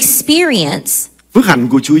we can experience phước hạnh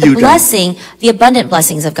của Chúa the dư tràn. blessing, the abundant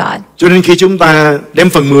blessings of God. Cho nên khi chúng ta đem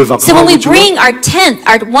phần 10 vào So kho when của we Chúa, bring our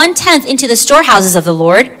 1/10 into the storehouses of the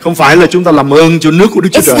Lord, không phải là chúng ta làm ơn cho nước của Đức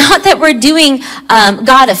Chúa it's Trời, not that we're doing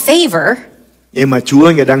God a favor, nhưng mà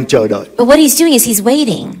Chúa Ngài đang chờ đợi. but what he's doing is he's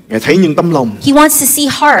waiting. Ngài thấy những tấm lòng He wants to see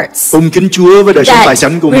hearts tôn kính Chúa với đời sống tài that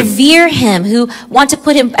chánh của mình, revere him, who want to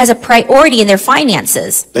put him as a priority in their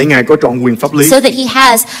finances, để Ngài có trọn quyền pháp lý. so that he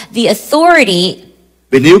has the authority.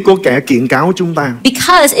 Vì nếu có kẻ kiện cáo chúng ta,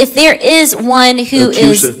 Because if there is one who The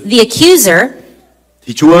is accuser. the accuser,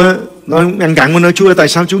 thì Chúa nói ngăn cản và nói Chúa ơi, tại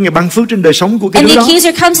sao Chúa Ngài ban phước trên đời sống của cái and đứa the đó?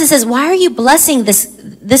 accuser comes and says, "Why are you blessing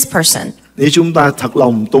this person?" Nếu chúng ta thật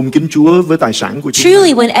lòng tôn kính Chúa với tài sản của chúng ta,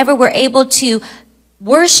 Truly, whenever we're able to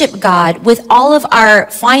worship God with all of our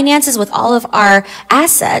finances, with all of our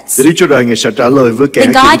assets, thì Đức Chúa Trời Ngài sẽ trả lời với kẻ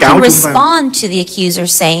then kiện God cáo can chúng ta: respond to the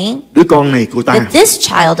accuser saying đứa con này của ta that this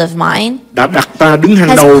child of mine đã đặt ta đứng hàng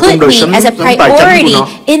has đầu trong put đời me sống as a tài chánh của priority nó.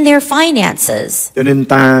 in their finances. Cho nên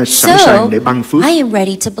ta sẵn So, sàng để ban phước. I am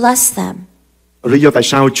ready to bless them. Lý do tại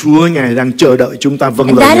sao Chúa Ngài đang chờ đợi chúng ta vâng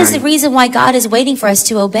And lời that is Ngài the reason why God is waiting for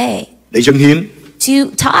us to obey, để dâng hiến, to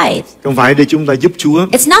tithe. không phải để chúng ta giúp Chúa.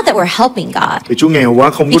 It's not that we're helping God, Vì Chúa nghèo quá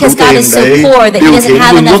không có đủ because God tiền is so để poor that he điều doesn't khiển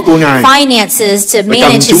have vương quốc enough của Ngài. finances to Và cần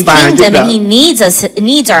manage his chúng ta giúp kingdom, đỡ. and he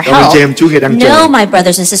needs our Đâu, anh help. chị em, Chúa Ngài đang chờ. No, my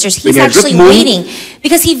brothers and sisters, Vì he's Ngài rất actually muốn waiting,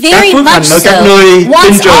 because he very phước hạnh much ở các so nơi trên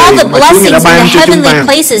wants trời all the mà Chúa Ngài đã blessings in ban the cho chúng heavenly ta.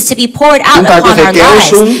 places to be poured out Chúng ta có upon thể our kéo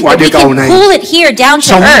lives, xuống quả that địa we cầu can này, pull it here down to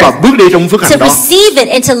sống và earth, bước đi trong phước hạnh to đó. receive it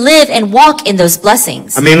and to live and walk in those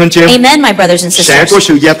blessings. Amen, anh chị em. Amen, my brothers and Sẽ sisters. có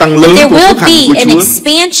sự gia tăng lớn There của will phước hạnh be của an Chúa.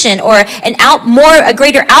 expansion or a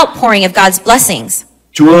greater outpouring of God's blessings.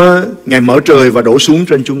 Chúa Ngài mở trời và đổ xuống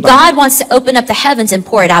trên chúng ta God wants to open up the heavens and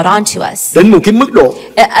pour it out onto us. đến một cái mức độ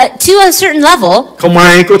To a certain level, không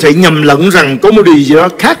ai có thể nhầm lẫn rằng có một điều gì đó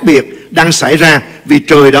khác biệt đang xảy ra vì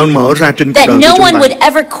trời đã mở ra trên cuộc that đời no của one chúng would ta.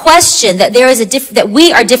 ever question that there is that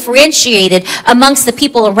we are differentiated amongst the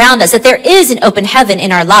people around us, that there is an open heaven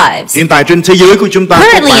in our lives. Hiện tại trên thế giới của chúng ta có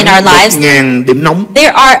Currently in khoảng our lives, 1.000 điểm nóng. There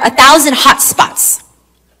are 1,000 hot spots.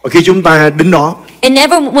 Và khi chúng ta đến đó, And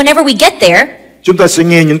whenever we get there, chúng ta sẽ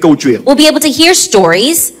nghe những câu chuyện we'll be able to hear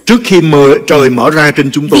stories trước khi trời mở ra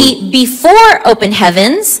trên chúng tôi before open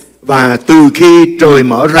heavens, và từ khi trời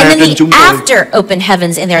mở ra and then trên the chúng tôi, after open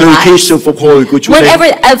heavens in their từ khi lives. sự phục hồi của Chúa đến,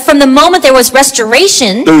 From the moment there was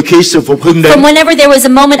restoration, từ khi sự phục hưng đến, from whenever there was a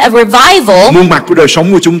moment of revival, muôn mặt của đời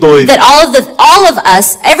sống của chúng tôi, that all of us,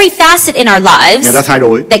 every facet in our lives, Ngài đã thay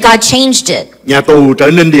đổi. that God changed it. Nhà tù trở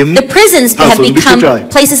nên điểm The prisons thờ have phượng Đức Chúa become Trời.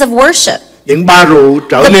 places of worship. Những bar rượu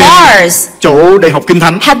trở The nên bars chỗ để học kinh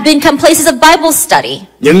thánh. have become places of Bible study.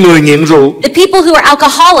 Những người nghiện rượu The people who are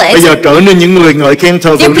alcoholics, bây giờ trở nên những người ngợi khen thờ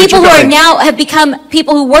they're phượng Đức people Chúa who are Trời, now have become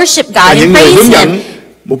people who worship God và and những người praise hướng Him, dẫn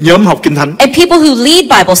một nhóm học kinh thánh. and people who lead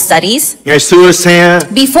Bible studies. Ngày xưa xe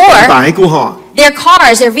Before, vận tải của họ their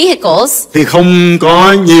cars, their vehicles, thì không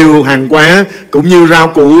có nhiều hàng hóa cũng như rau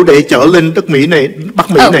củ để chở lên đất Mỹ này,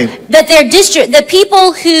 Bắc Mỹ này. that the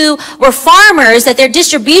people who were farmers, that their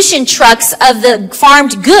distribution trucks of the farmed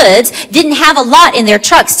goods didn't have a lot in their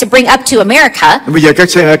trucks to bring up to America. Bây giờ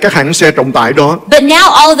các hãng xe trọng tải đó But now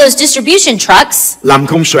all of those distribution trucks, làm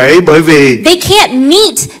không xuể bởi vì they can't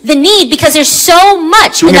meet the need because there's so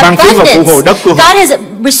much Chúa in ban phước và phù hồi đất abundance. của họ. God has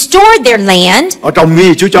restored their land. ở trong cái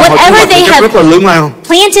gì Chúa cho họ thu Whatever hoạch they một cách have rất là lớn lao.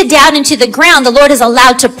 planted down into the ground, the Lord has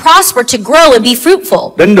allowed to prosper, to grow and be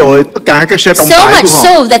fruitful. Đến đội tất cả các xe trọng So tải much của họ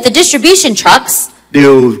so that the distribution trucks,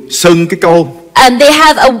 đều sơn cái câu they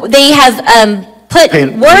have put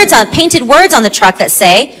Paint. painted words on the truck that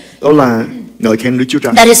say, đó là ngợi khen Đức Chúa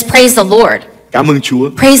Trời. that is praise the Lord. Cảm ơn Chúa.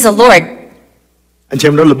 Praise the Lord. Anh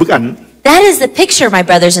xem đó là bức ảnh That is the picture, my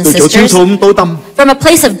brothers and từ chỗ thiếu sisters, thốn tối tăm, from a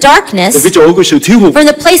place of từ darkness, cái chỗ của sự thiếu hụt. from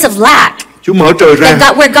the place of lack, Chúa mở trời ra.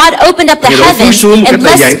 where God opened up the Ngày đó phước heavens xuống một cách and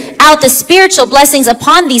đầy blessed dẫy. out the spiritual blessings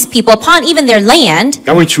upon these people, upon even their land.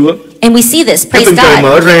 Cảm ơn Chúa. And we see this, Cái praise tầng trời God.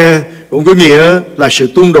 mở ra cũng có nghĩa là sự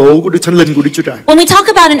tuôn đổ của Đức Thánh Linh của Đức Chúa Trời. When we talk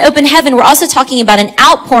about an open heaven, we're also talking about an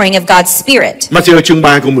outpouring of God's Spirit. Matthew chương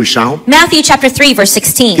 3 câu 16. Matthew chapter 3 verse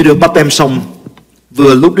 16. Khi được báp têm xong,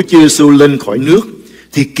 vừa lúc Đức Chúa Giêsu lên khỏi nước,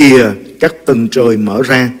 thì kìa các tầng trời mở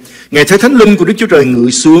ra. Ngài thấy Thánh Linh của Đức Chúa Trời ngự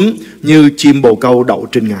xuống như chim bồ câu đậu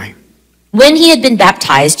trên Ngài. When he had been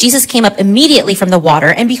baptized, Jesus came up immediately from the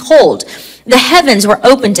water, and behold, the heavens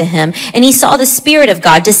were opened to him, and he saw the Spirit of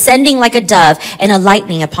God descending like a dove and a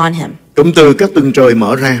lightning upon him. Cụm từ các tầng trời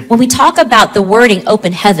mở ra When we talk about the wording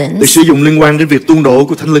open được heavens, sử dụng liên quan đến việc tuôn đổ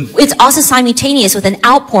của Thánh Linh. it's also simultaneous with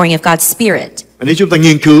an outpouring of God's Spirit. Và nếu chúng ta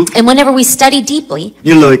nghiên cứu And whenever we study deeply,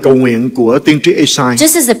 như lời cầu nguyện của tiên tri Esai,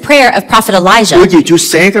 just as the prayer of Prophet Elijah, Chúa gì Chúa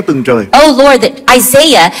xé các tầng trời, Oh Lord, that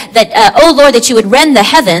Isaiah, oh Lord, that you would rend the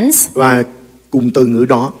heavens, và cùng từ ngữ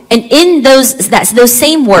đó and in those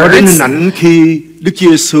same nói đến words, hình ảnh khi Đức Chúa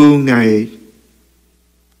Giêsu Ngài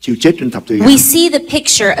chịu chết trên thập tự giá. we see the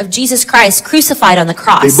picture of Jesus Christ crucified on the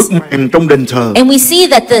Thì cross. bức màn trong đền thờ And we see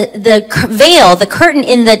that the veil, the curtain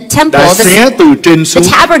in the temple, đã xé từ trên the xuống.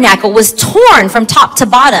 tabernacle was torn from top to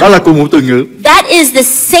Đó bottom. là cùng một từ ngữ. That is the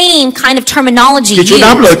same kind of terminology Khi Chúa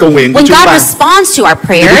đáp lời cầu nguyện used. của When chúng God ta, responds to our Đức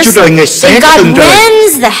prayers, Chúa Trời Ngài xé when các God tầng trời.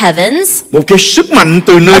 rends the heavens, Một cái sức mạnh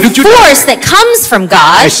từ nơi a Đức Chúa Trời. force that comes from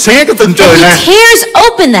Ngài God, xé các tầng trời and ra he tears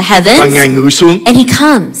open the và heavens, Ngài ngự xuống and he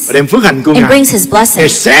comes và đem phước hạnh của and Ngài. brings his Ngài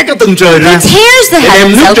blessings. xé các tầng trời He ra. tears the Để đem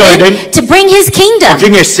heavens nước trời đến. open to bring his kingdom. Khi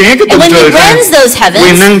Ngài xé các And tầng when trời he ra, rends those quyền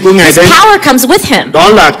heavens, năng của Ngài his đến. power comes with him. Đó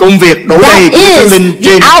là công việc đổ đầy That của Đức Thánh is Linh the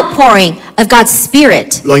trên outpouring of God's Spirit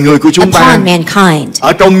loài người của chúng ta. upon mankind.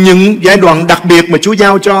 Ở trong những giai đoạn đặc biệt mà Chúa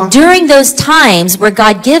giao cho, During those times where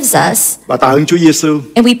God gives us, và tạ ơn Chúa Giêsu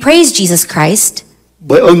and we praise Jesus Christ,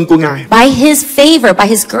 bởi ơn của Ngài, by his favor, by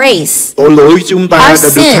his grace, tội lỗi chúng ta our đã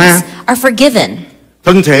được tha, sins are forgiven,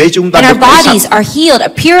 thân thể chúng ta and được our tẩy bodies sạch. are healed,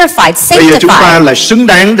 are purified, Bây giờ chúng ta sanctified. là xứng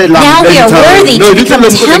đáng để làm Now we đền are thờ worthy nơi to Đức Thánh become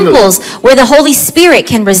Linh của Thánh Người. temples where the Holy Spirit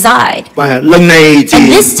can reside. Và lần này thì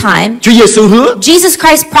And this time, Chúa Giêsu hứa Jesus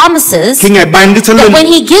Christ promises khi Ngài ban Đức Thánh that Linh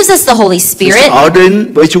when he gives us the Holy sẽ Spirit, ở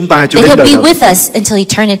đến với chúng ta cho that đến he'll đời be đời. with us until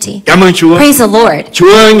eternity. Cảm ơn Chúa. Praise the Lord.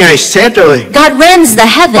 Chúa Ngài xé trời God rends the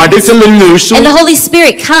và Đức heavens, Thánh Linh ngự xuống and the Holy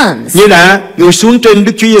Spirit comes. như đã ngự xuống trên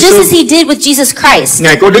Đức Chúa Just Giêsu. as he did with Jesus Christ.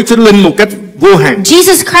 Ngài có Đức Thánh Linh một cách vô hạn.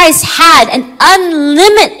 Jesus Christ had an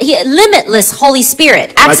limitless Holy Spirit,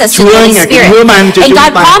 access to Chúa the Holy Ngài cũng Spirit. hứa ban cho And chúng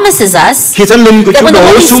God ta promises us khi Thánh Linh của that Chúa when the đổ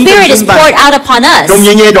Holy xuống trên Spirit is chúng ta poured out upon us, trong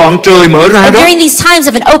những giai đoạn trời mở ra and đó, during these times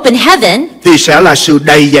of an open heaven, thì sẽ là sự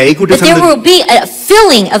đầy dẫy của Đức that there Thánh Linh. will be a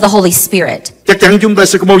filling of the Holy Spirit. Chắc chắn chúng ta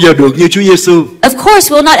sẽ không bao giờ được như Chúa Giêsu. Of course,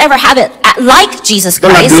 we'll not ever have it like Jesus Đó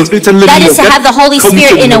là Christ. được Đức Thánh Linh That một is to cách have the Holy không Spirit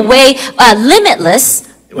chừng in a mực. way limitless.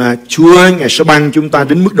 Mà Chúa Ngài sẽ ban chúng ta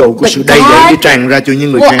đến mức độ của But sự đầy dẫy để God tràn ra cho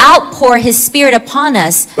những người will khác. outpour his Spirit upon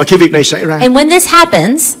us. Và khi việc này xảy ra, And when this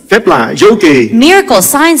happens, phép lạ, dấu kỳ, miracles,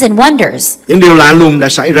 signs, and wonders, những điều lạ lùng đã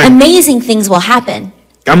xảy ra. amazing things will happen.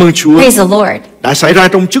 Cảm ơn Chúa. Praise the Lord. Đã xảy ra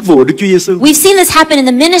trong chức vụ Đức Chúa Giêsu. We've seen this happen in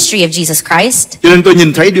the ministry of Jesus Christ. Cho nên tôi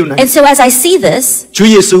nhìn thấy điều này. And so as I see this, Chúa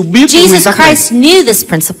Giêsu biết cái nguyên Jesus tắc này. Christ knew this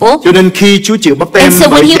principle. Cho nên khi Chúa chịu báp têm And so when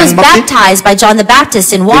bởi he was Giăng Báp Tít baptized by John the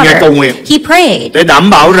Baptist in Ngài cầu water, nguyện. he prayed để đảm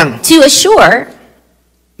bảo rằng to assure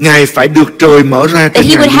Ngài phải được trời mở ra that trên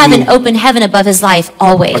he Ngài would have luôn. an open heaven above his life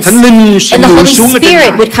always. Và Thánh Linh sẽ And the ngự Holy xuống ở trên Spirit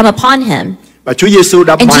Ngài. would come upon him. Và Chúa Giêsu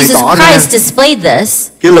đã And bày Jesus tỏ ra Christ displayed this.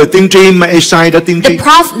 cái lời tiên tri mà Esai đã tiên tri.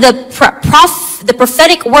 The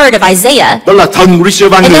prophetic word of Isaiah. Đó là thần của Đức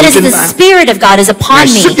Giê-hô-va And ngự that is trên the ta. Spirit of God is upon Ngài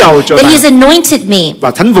me. sức giàu cho That ta. he has anointed me.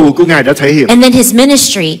 Và thánh vụ của Ngài đã thể hiện. And then his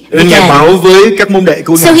ministry Nên Ngài began. bảo với các môn đệ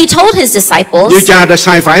của So Ngài, he told his disciples, như Cha đã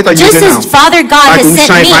sai phái ta như just thế nào, as Father God ta has cũng sent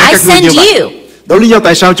sai me, phái I các ngươi như send vậy. you. Đó là lý do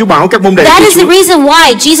tại sao Chúa bảo các môn đệ That của is the Chúa reason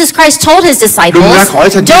why Jesus Christ told his disciples, đừng ra khỏi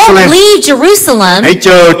thành don't Jerusalem. leave Jerusalem. Hãy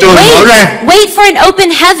chờ trời mở ra. Wait for an open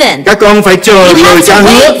heaven. Các con phải chờ You lời have Cha to hứa.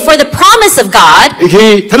 wait for the promise of God.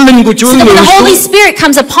 Khi Thánh Linh của Chúa So that when ngự the Holy xuống, Spirit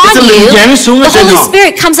comes upon Thánh Linh you, giáng xuống ở the trên Holy họ,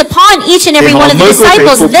 Spirit comes upon each and every họ one of the mới có thể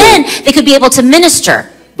disciples, phục vụ. then they could be able to minister.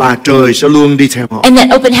 và trời sẽ luôn đi theo họ. And that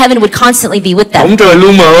open heaven would constantly be with them. Cổng trời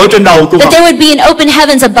luôn mở ở trên đầu của That họ. there would be an open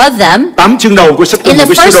heavens above them. 8 chương đầu của sách In the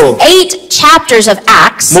của sứ first đồ 8 chapters of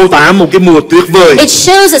Acts, mô tả một cái mùa tuyệt vời it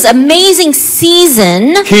shows us amazing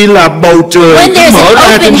season khi là bầu trời when there's mở ra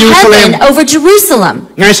an trên open heaven Jerusalem. over Jerusalem.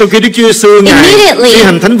 Ngay sau khi Đức Chúa Giêsu ngài Immediately thi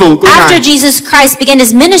hành thánh vụ của after ngài, Jesus Christ began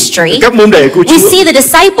his ministry, các môn đệ của we Chúa see the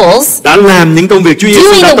disciples đã làm những công việc Chúa Giêsu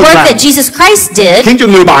doing đã the từng work làm, that Jesus Christ did, khiến cho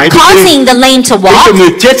người bại được đi, causing the lame to khiến cho walk, người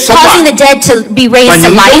chết sống causing lại. the dead to be Và raised to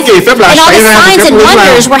những dấu life, kỳ phép lạ and all xảy the ra signs một and cách lớn lao.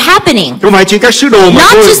 wonders were happening. Không phải chỉ các sứ đồ mà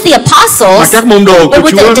Not thôi, just the mà apostles, các môn đồ but của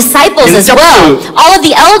with the Chúa, disciples những as chấp well. sự, All of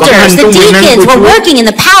the elders, hành the trong quyền năng deacons của were Chúa. working in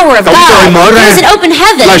the power of Cổng trời God. mở It ra was an open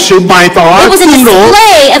heaven. là sự bày tỏ It was a phương đổ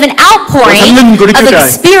display of an Thánh Linh outpouring của Đức of Chúa the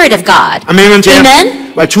Trời. Spirit of God. Amen anh chị em. Amen.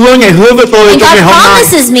 Và Chúa ngài hứa với tôi And trong God ngày hôm nay,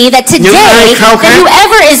 promises me that những ai today, khao that khát,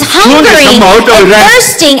 whoever is Chúa ngài sẽ hungering mở trời and ra,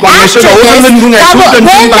 thirsting và ngài sẽ after đổ Thánh Linh của this, ngài God xuống will trên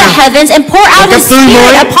chúng rend ta the heavens and pour một out cách His tươi mới,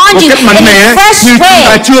 Spirit upon một you cách mạnh in mẽ a fresh như chúng ta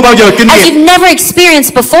way chưa bao giờ kinh as nghiệm. you've never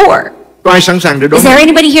experienced before. Có ai sẵn sàng để đón Is there nhận?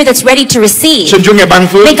 anybody here that's ready to receive? Xin Chúa ngài ban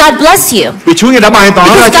phước, May God bless you. vì Chúa ngài đã bày tỏ ra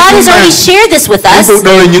Because cho God chúng has ta already shared this with những us. cuộc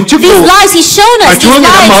đời, những chức These vụ. lives, He's shown Và us Chúa these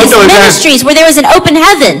ngài đã mở lives, trời His ra. ministries where there is an open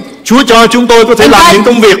heaven. Chúa cho chúng tôi có thể And làm những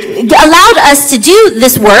công việc God allowed us to do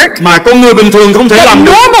this work mà con người bình thường không thể that làm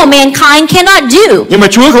được. normal mankind cannot do. Nhưng mà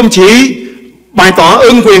Chúa không chỉ bày tỏ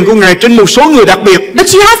ơn quyền của ngài trên một số người đặc biệt, But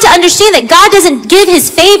you have to understand that God doesn't give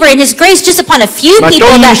His favor and His grace just upon a few Mà people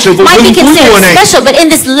trong that sự phục might be hưng cuối mùa considered này, special. But in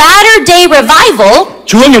this latter day revival,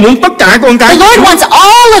 Chúa ngài muốn tất cả con cái the của Lord Chúa. wants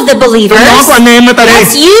all of the believers. Trong đó có anh em ở tại đây,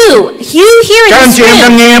 That's you here các in anh this chị em đang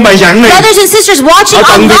room. nghe bài giảng này Brothers and sisters watching ở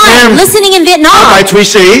tận Việt online, Nam, listening in ở Vietnam, tại Thụy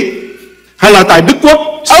Sĩ hay là tại Đức Quốc,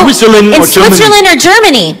 Switzerland in hoặc Germany. Switzerland or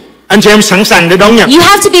Germany. Anh chị em sẵn sàng để đón nhận. You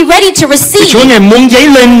have to be ready to Vì Chúa receive, ngài muốn dấy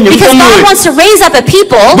lên những because con người God wants to raise up a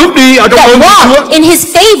people bước đi ở trong that ơn của Chúa. walk in His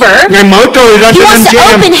favor. Ngài mở trời ra He cho anh wants chị to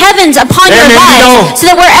em. open heavens upon Để your anh em đi đâu, lives, so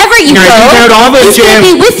that wherever you Ngài đi theo đó go, với anh He's chị going em. to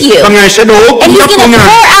be with Và you. Ngài sẽ đổ And cung He's cấp của going to Ngài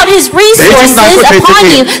pour out His để chúng ta resources có thể thực upon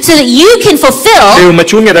hiện you so that you can fulfill điều mà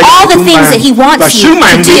Chúa ngài đã all dạy the chúng things ta. that He Và wants sứ you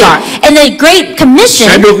mạng to vĩ do. đại And the Great sẽ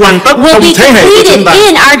Commission được hoàn tất will trong be thế hệ của completed chúng ta.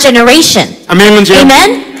 in our generation. Amen anh chị em.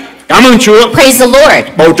 Amen. Cảm ơn Chúa. Praise the Lord.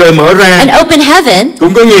 Bầu trời mở ra An open heaven,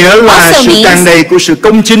 cũng có nghĩa là also sự means tràn đầy của sự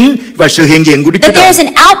công chính và sự hiện diện của Đức Chúa that there Trời.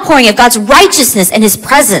 is an outpouring of God's righteousness and His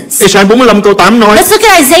presence. Isaiah 45 câu 8 nói: Let's look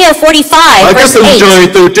at Isaiah 45, ở các verse tầng 8. trời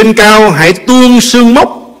từ trên cao hãy tuôn sương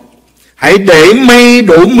mốc, hãy để mây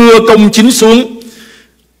đổ mưa công chính xuống,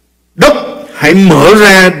 đất hãy mở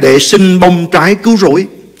ra để sinh bông trái cứu rỗi.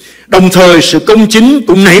 Đồng thời sự công chính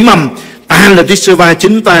cũng nảy mầm. Ta là Đức Giê-hô-va,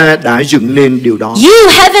 chính ta đã dựng nên điều đó. You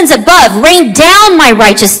heavens above, rain down my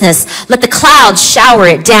righteousness. Let the clouds shower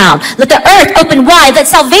it down. Let the earth open wide. Let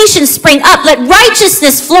salvation spring up. Let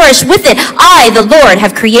righteousness flourish with it. I, the Lord,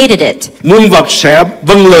 have created it. Muôn vật sẽ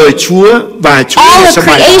vâng lời Chúa và Chúa All of sẽ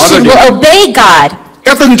bày tỏ ra creation điều. will obey God.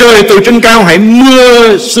 Các tầng trời từ trên cao hãy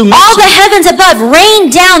mưa sương mốc. All the heavens above, rain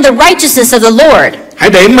down the righteousness of the Lord. Hãy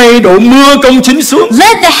để mây đổ mưa công chính xuống.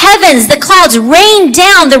 Let the heavens, the clouds, rain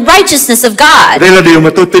down the righteousness of God. Đây là điều mà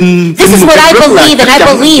tôi tin This is một what cách I rất là believe, chắc and I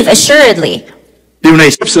chắn. believe assuredly Điều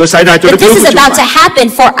này sắp sửa xảy ra cho that đất this nước is của chúng about to ta. happen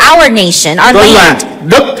for our nation, our Đó là land.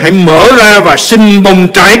 đất hãy mở ra và sinh bông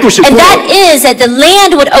trái của sự And cứu that rỗi. is that the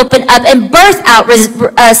land would open up and birth out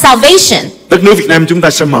salvation. Đất nước Việt Nam chúng ta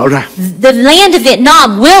sẽ mở ra. The land of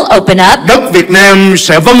Vietnam will open up. Đất Việt Nam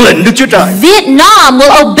sẽ vâng lệnh Đức Chúa Trời. Vietnam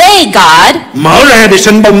will obey God Mở ra để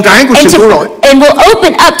sinh bông trái của sự cứu rỗi. and will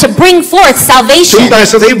open up to bring forth salvation. Chúng ta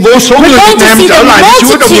sẽ thấy vô số người We're Việt going to Nam see trở the lại với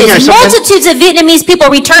Chúa trong những ngày sắp đến. multitudes of Vietnamese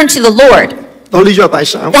people return to the Lord. Đó là lý do tại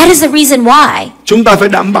sao That is the reason why chúng ta phải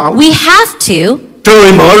đảm bảo we have to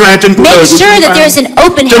trời mở ra trên cuộc đời make của sure chúng that ta, there's an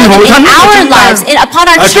open trên heaven hội in thánh của our chúng ta, lives, and upon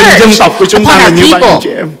ở our trên dân church, tộc của chúng upon ta là our như vậy anh chị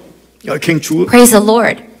people. em. Ngợi khen Chúa. Praise the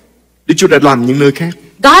Lord. Đức Chúa đã làm những nơi khác.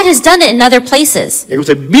 God has done it in other places. Ngài có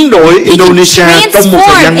thể biến đổi He can Indonesia trong một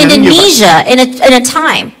thời gian transform ngắn như vậy. Indonesia in a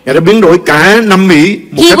time. Ngài đã biến đổi cả Nam Mỹ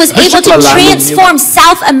một He cách was hết able sức là to lạ lùng như vậy. transform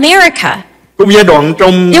South America. Có một giai đoạn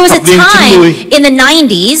trong There was a thập niên time 90, in the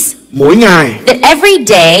 90s mỗi ngày that every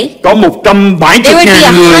day có 170.000 there would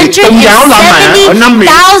be người Công giáo La Mã ở Nam Mỹ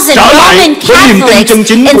 170,000 trở lại Roman với niềm tin Catholics chân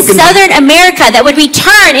chính của in Kinh Thánh. Southern America that would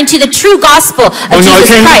return into the true gospel Mọi of người Jesus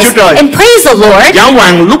khen Đức Chúa Christ. Trời. And praise the Lord. Giáo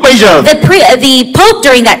hoàng lúc bấy giờ The Pope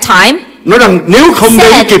during that time, nói rằng nếu không đến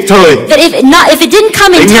said kịp thời that if it didn't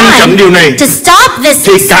come in để ngăn chặn điều này, time to stop this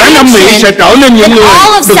thì cả Nam Mỹ sẽ expansion, trở nên những then người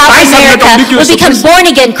all of được South tái sanh ra trong America Đức Chúa would become Jesus. born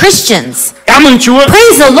again Christians. Cảm ơn Chúa.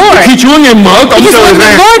 Praise the Lord. Khi Chúa Ngài mở cổng Because trời when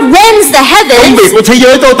the ra, Lord rends the công việc heavens, của thế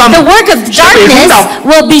giới tối tăm the work of sẽ bị rung darkness động,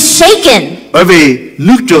 will be shaken. bởi vì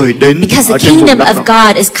nước trời đến Because ở the trên vùng kingdom đất of đó.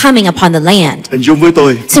 God is coming upon the land. Hình dung với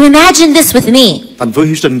tôi, So imagine this with me, thành phố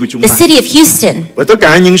Houston của chúng the ta, city of Houston, với tất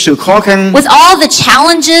cả những sự khó khăn, with all the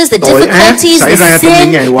challenges, the tội ác difficulties, xảy ra the trong những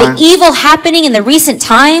sin, ngày qua. the evil happening in the recent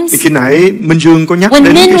times. thì khi nãy Minh Dương có nhắc When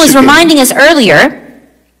đến Min cái was sự kiện reminding us earlier,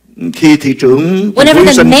 khi thị trưởng thành phố whenever the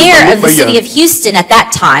Houston chúng ta mayor lúc of the bây giờ city of Houston at that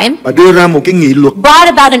time và đưa ra một cái nghị luật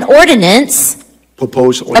brought about an ordinance,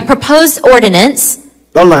 proposal, a proposed ordinance,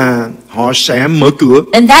 đó là họ sẽ mở cửa.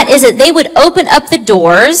 and that is that they would open up the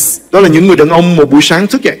doors, Đó là những người đàn ông một buổi sáng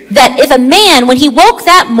thức dậy that if a man, when he woke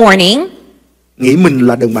that morning, nghĩ mình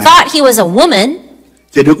là đàn bà, thought he was a woman,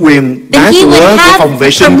 thì được quyền đá then he cửa would cái have phòng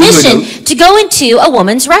vệ sinh của người permission nữ to go into a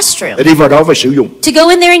woman's restroom, để đi vào đó và sử dụng. to go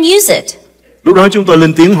in there and use it. Lúc đó chúng tôi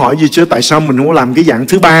lên tiếng hỏi gì chứ tại sao mình không có làm cái dạng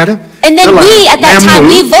thứ ba đó? And then Đó là we, at that nam time,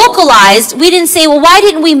 nữ we vocalized, we didn't say, well, why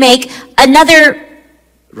didn't we make another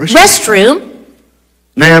restroom?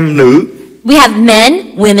 nam nữ We have men,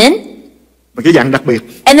 women, và cái dạng đặc biệt.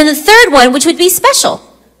 and then the third one, which would be special.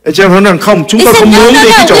 Để cho nói rằng không, chúng They tôi said, không no, muốn no, đi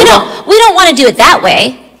cái no, chỗ đó. we don't want to do it that way.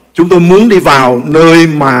 Chúng tôi muốn đi vào nơi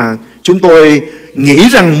mà chúng tôi nghĩ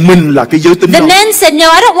rằng mình là cái giới tính The đó. men said, no,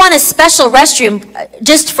 I don't want a special restroom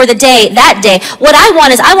just for the day, that day. What I want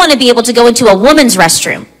is I want to be able to go into a woman's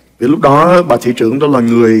restroom. Vì lúc đó bà thị trưởng đó là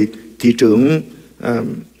người thị trưởng,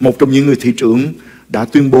 một trong những người thị trưởng đã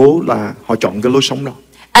tuyên bố là họ chọn cái lối sống đó.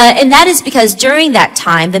 And that is because during that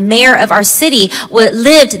time, the mayor of our city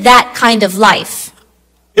lived that kind of life.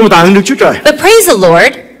 Nhưng mà tạ ơn Đức Chúa Trời, But praise the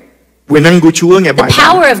Lord, quyền năng của Chúa Ngài the bày tỏ,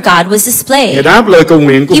 power of God was Ngài displayed. đáp lời cầu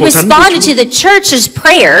nguyện của He hội thánh của responded Chúa to the church's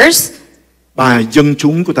prayers và dân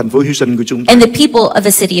chúng của thành phố Houston của chúng ta and the people of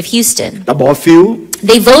the city of Houston. đã bỏ phiếu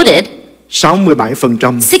They voted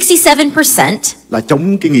 67% 67% là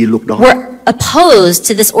chống cái nghị luật đó. were opposed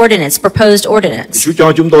to this ordinance, proposed ordinance. Chúa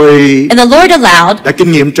cho chúng tôi And the Lord allowed đã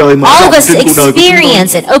kinh nghiệm trời mở all rộng of us trên cuộc đời của chúng tôi.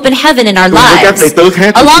 experience an open heaven in our Cùng với các lives. đầy tớ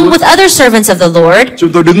khác của Along Chúa, with other servants of the Lord,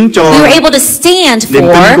 chúng tôi đứng cho we were able to stand niềm tin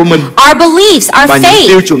của for mình our beliefs, và our những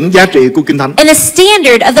tiêu faith, chuẩn giá trị của Kinh Thánh. and the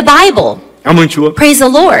standard of the Bible. Cảm ơn Chúa. Praise the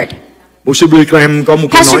Lord. Mục sư Billy Graham có một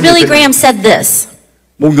câu Pastor nói như Billy thế này: Graham said this,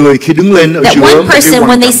 một người khi đứng lên ở that giữa one một cái person, when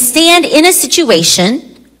hoàn they cảnh stand in a situation,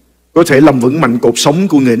 có thể làm vững mạnh cột sống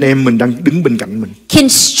của người anh em mình đang đứng bên cạnh mình. can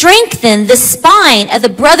strengthen the spine of the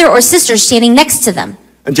brother or sister standing next to them.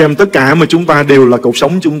 Anh chị em, tất cả mà chúng ta đều là cột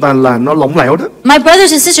sống, chúng ta là nó lỏng lẻo đó. My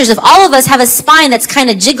brothers and sisters, if all of us have a spine that's kind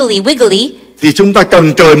of jiggly wiggly, Thì chúng ta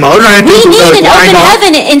cần trời mở ra trên we cuộc đời need của an ai open đó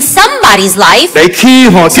heaven in somebody's life, để khi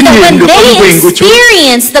họ so kinh that nghiệm when được ân they quyền của Chúa,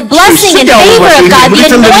 experience the blessing and sức giàu và favor sự of God, hiện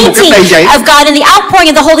the của Đức Thánh Linh một cách anointing đầy dẫy, of God, and the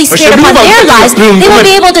outpouring of the Holy sẽ Spirit đứng upon vào their cái lives, lập trường they của will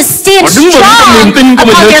be mình. able to stand Họ đứng vững trong niềm tin strong của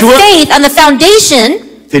mình upon nơi their Chúa. faith on the foundation.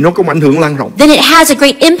 thì nó có ảnh hưởng lan rộng. Then it has a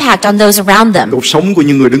great impact on those around them. Cột sống của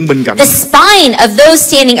những người đứng bên cạnh The spine of those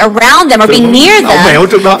standing around them or being near lỏng lẻo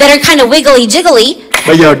trước them đó. that are kind of wiggly jiggly,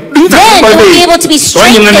 Bây giờ đứng thẳng, then bởi it will be vì able to be có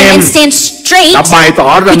những anh strengthened em and stand straight đã bày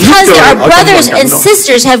tỏ rằng nước because trời there ở are trong hoàn brothers cảnh and đó.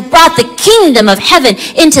 sisters have brought the kingdom of heaven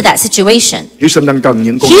into that situation. Houston đang cần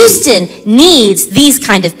những con người. Houston needs these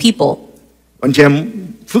kind of people. Anh chị em,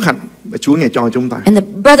 phước hạnh mà Chúa Ngài cho chúng ta. And the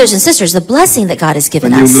brothers and sisters, the blessing that God has Và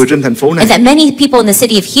given nhiều us. người trên thành phố này And that many people in the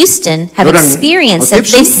city of Houston have nói rằng họ experienced tiếp that.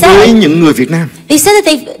 xúc They've với said những người Việt Nam.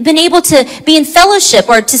 they've been able to be in fellowship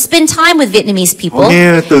or to spend time with Vietnamese people. Họ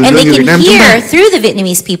nghe từ And they người Việt can Nam chúng ta. hear through the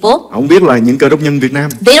Vietnamese people. Họ không biết là những cơ đốc nhân Việt Nam.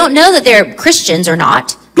 They don't know that they're Christians or not.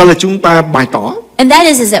 Đó là chúng ta bày tỏ, And that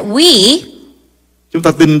is that chúng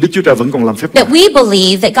ta tin Đức Chúa Trời vẫn còn làm phép lạ. we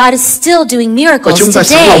believe that God is still doing miracles chúng ta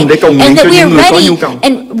sẵn today. lòng để cầu nguyện And that cho we những are người có ready nhu cầu.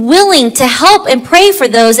 and willing to help and pray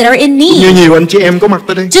for those that are in Như need. nhiều anh chị em có mặt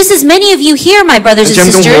tại đây. Just as many of you here, my brothers Anh chị and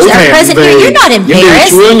em không sisters, hổ are thẹn present về here, you're not những điều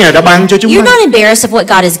embarrassed. Chúa Ngài đã ban cho chúng You're ta. not embarrassed of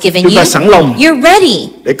what God has given Chúng ta you. sẵn lòng You're ready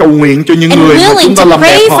để cầu nguyện cho những and người mà willing chúng ta to làm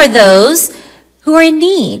pray đẹp họ. for those who are in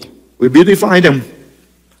need. We beautify them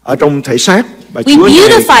ở trong thể xác và We Chúa Ngài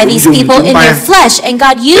beautify cũng these dùng people chúng in ta their flesh, and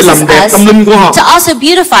God để làm uses đẹp us tâm linh của họ. to also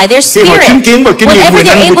beautify their Khi họ chứng spirit. kiến và kinh nghiệm Whenever quyền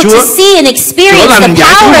they're năng của able to Chúa, see and experience chữa the lành, giải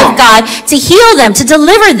power cứu of họ, God to heal them, to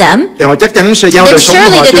deliver them, thì họ chắc chắn sẽ giao then đời sống của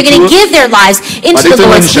surely họ that cho they're going Chúa. to give their lives into Đức the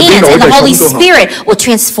Thánh Linh Lord's sẽ biến hands, đổi and the đời Holy sống của họ. Spirit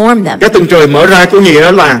will transform them. Cái tầng trời mở ra có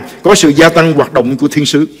nghĩa là có sự gia tăng hoạt động của thiên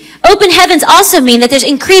sứ. Open heavens also mean that there's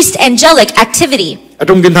increased angelic activity. Ở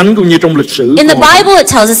trong Kinh Thánh cũng như trong lịch sử In the của họ, Bible, it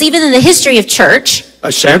tells us, even in the history of church,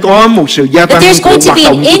 sẽ có một sự gia that tăng there's của going to hoạt be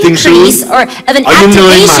an động của thiên sứ increase or of an ở những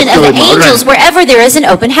nơi mà activation of trời the mở ra. angels wherever there is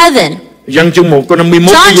an open heaven. Giăng chương 1 câu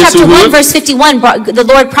 51 John Chúa Giêsu chapter 1 hứa, verse 51, the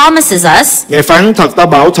Lord promises us, Ngài phán thật ta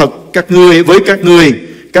bảo thật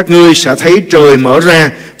các ngươi sẽ thấy trời mở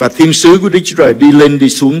ra và thiên sứ của Đức Chúa Trời đi lên đi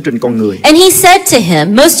xuống trên con người. and he said to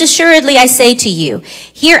him, most assuredly I say to you,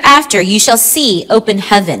 hereafter you shall see open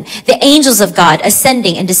heaven, the angels of God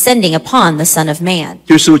ascending and descending upon the Son of Man.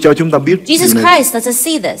 Chúa Giêsu cho chúng ta biết điều Jesus này. Christ lets us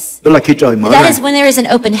see this. Đó là khi trời mở That ra is when there is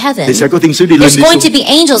an open heaven. thì sẽ có thiên sứ đi lên There's đi going to xuống. be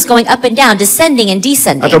angels going up and down, descending and Ở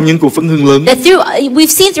descending. trong những cuộc phấn hưng lớn That we've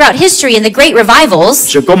seen throughout history in the great revivals,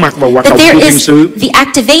 sẽ có mặt và hoạt that động there của thiên is sứ. the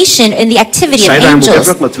activation and the activity of Xảy ra một cách angels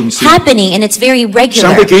rất là thường xuyên. happening, and it's very Sáng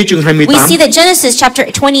regular. thế ký chương We 28 see that Genesis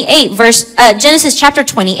chapter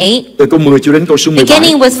 28, từ câu 10 cho đến câu số 17.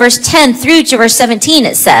 beginning with verse 10 through to verse 17,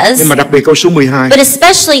 it says, Nhưng mà đặc biệt câu số 12, but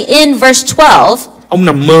especially in verse 12, ông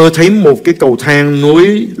nằm mơ thấy một cái cầu thang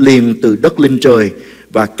nối liền từ đất lên trời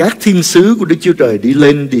và các thiên sứ của Đức Chúa Trời đi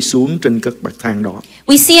lên đi xuống trên các bậc thang đó.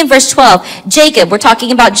 we see in verse 12, Jacob, we're talking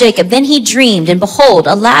about Jacob. Then he dreamed, and behold,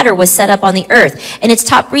 a ladder was set up on the earth, and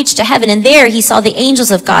its top reached to heaven, and there he saw the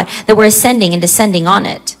angels of God that were ascending and descending on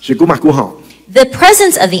it. Sự có mặt của họ The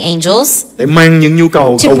presence of the angels để mang những nhu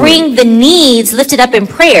cầu to cầu nguyện bring the needs lifted up in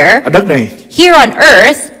prayer ở đất này here on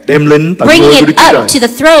earth, đem lên tận bringing ngôi của it Đức Chúa up Trời, to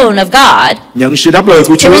the throne of God, nhận sự đáp lời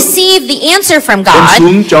của to Chúa, receive the answer from đem God,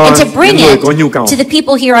 xuống cho and to bring những người it có nhu cầu. to the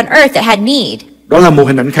people here on earth that had need. Đó là một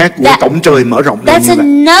hình ảnh khác của That- cổng trời mở rộng là That's như vậy.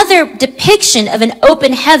 another depiction of an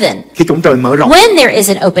open heaven. Khi cổng trời mở rộng, When there is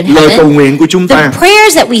an open lời cầu heaven, nguyện của chúng the ta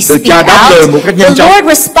prayers that we được speak Cha đáp lời một cách out, nhanh the chóng, Lord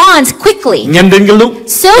responds quickly, nhanh đến cái lúc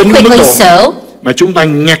so đến cái mức quickly độ so mà chúng ta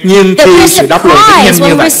ngạc nhiên that khi we're sự đáp lời rất surprised nhanh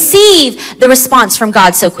như when we vậy. receive the response from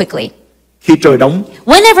God so quickly. Khi trời đóng,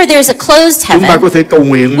 Whenever there's a closed chúng ta heaven, có thể cầu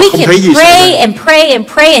nguyện mà we không can thấy gì xảy pray ra. and pray and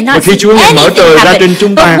pray and Và not khi see Chúa ngài mở anything trời ra happen. trên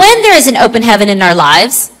chúng ta, But when there is an open heaven in our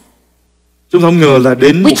lives, Chúng ta không ngờ là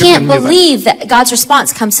đến we một cách nhanh can't như vậy. believe that God's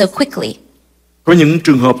response comes so quickly. Có những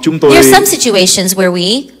trường hợp chúng tôi There are some situations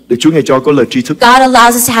where được Chúa ngài cho có lời tri thức. God allows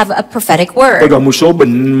us to have a prophetic Tôi word. gọi một số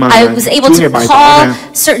bệnh mà I was able Chúa ngài to bày tỏ call ra.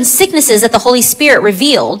 certain sicknesses that the Holy Spirit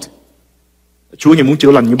revealed, Chúa ngài muốn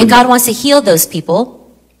chữa lành những bệnh. and God wants to heal those people.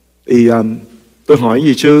 Thì tôi hỏi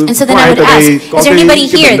gì chứ And so có then I ai would tại đây ask, có is there anybody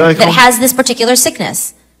cái here bệnh đó hay that không? has this particular sickness?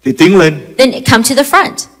 Thì tiến lên, Then come to the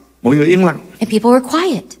front. mọi người yên lặng. And people were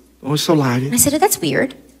quiet. Ôi sao lại And vậy? I said, oh, that's weird.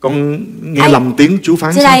 Con nghe lầm tiếng Chúa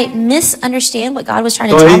phán Did sao? I misunderstand what God was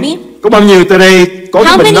trying to Tôi tell me? có bao nhiêu tại đây có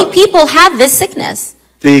cái How bệnh many đó? people have this sickness?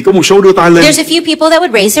 Thì có một số đưa tay lên. There's a few people that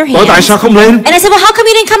would raise their Hỏi tại hands. sao không lên? And I said, well, how come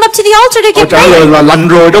you didn't come up to the altar to Họ get trả lời prayer? là lành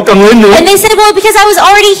rồi, đâu cần lên nữa. And they said, well, because I was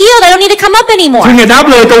already healed, I don't need to come up anymore. Chúa ngài đáp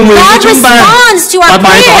lời cầu nguyện của God chúng ta responds to và our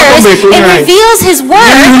bày tỏ công việc prayers của and ngài reveals His nhanh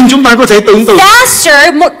word hơn chúng ta có thể tưởng tượng.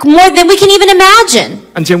 faster, more than we can even imagine.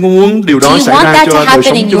 Anh xem có muốn điều Do đó you xảy want ra that cho to đời happen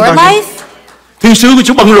sống in chúng your ta không? life? Thiên sứ của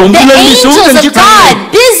Chúa bận rộn đi The lên đi xuống angels trên of chiếc thang này.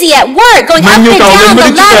 God busy at work, going Mang up nhu and cầu lên down với the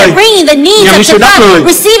Đức Chúa Trời. ladder, bringing the needs Nhận up sự to đáp lời. God,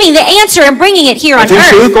 receiving the answer and bringing it here Và on thiên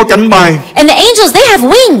sứ earth. có cánh bay, And the angels, they have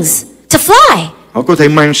wings to fly. họ có thể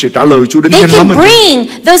mang sự trả lời Chúa đến They nhanh lắm. can bring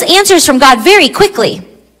those answers from God very quickly.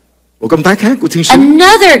 Một công tác khác của thiên sứ.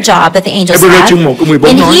 Another job that the angels Hebrew have. chương 1 câu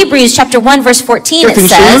 14 In nói, Hebrews chapter 1 verse 14 các it thiên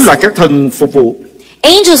sứ says, là các thần phục vụ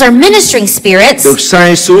angels are ministering spirits được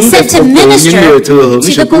sai xuống để sent to phục vụ những minister người thừa hưởng to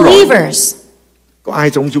sự the cứu rỗi. believers. Có ai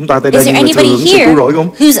trong chúng ta tại Is đây there những người thừa anybody hưởng sự here cứu rỗi không?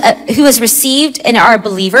 who has received and are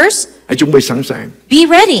believers? Hãy chuẩn bị sẵn sàng. Be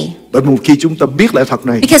ready. Bởi một khi chúng ta biết lẽ thật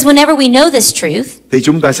này Because whenever we know this truth, thì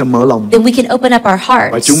chúng ta sẽ mở lòng then we can open up our và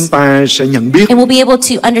hearts chúng ta sẽ nhận biết and we'll be able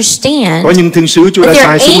to understand có những thiên sứ Chúa đã that there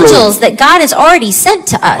sai are xuống rồi. angels that God has already sent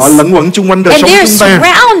to Họ us. lẫn quẩn chung quanh đời And sống they're chúng ta.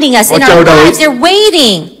 surrounding us Họ in chờ our đợi. lives. They're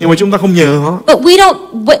waiting. Nhưng mà chúng ta không nhờ họ. But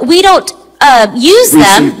we don't use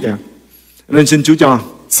them. Yeah. Nên xin Chúa cho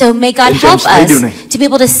So may God Anh chị em help thấy us điều này. to be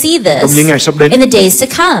able to see trong những ngày this sắp đến. in the days to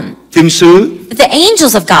come. Thiên sứ That the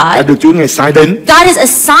angels of đã God, được Chúa ngài sai đến God has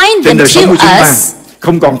assigned trên them đời sống của to chúng ta, us,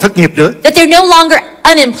 không còn thất nghiệp nữa. that they're no longer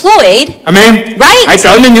unemployed. Amen. Right. Hãy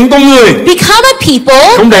trở nên những con người Become a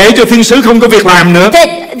people không để cho thiên sứ không có việc làm nữa.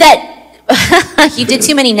 that you did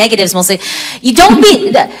too many negatives mostly. You don't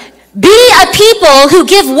be a people who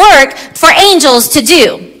give work for angels to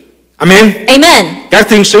do. Amen. Amen. Các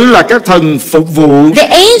thiên sứ là các thần phục vụ The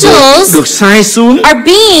angels được sai xuống are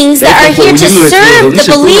beings để that are phục vụ here to những người thừa serve hưởng the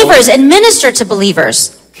sự cứu rỗi. believers and minister to believers.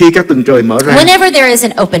 Khi các tầng trời mở ra, whenever there is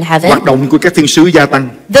an open heaven, hoạt động của các thiên sứ gia tăng.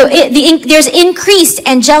 There's increased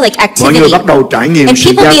angelic Mọi người activity, bắt đầu trải nghiệm and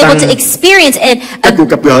sự people be gia able to tăng experience các cuộc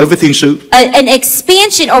gặp gỡ với thiên sứ. an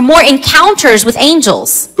expansion or more encounters with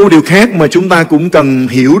angels. Có một điều khác mà chúng ta cũng cần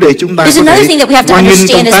hiểu để chúng ta There's có another thể thing that we have to hoan nghênh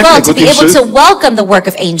công understand as tác này well, của to be thiên able sứ. to welcome the work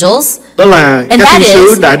of angels. Đó là And các that thiên sứ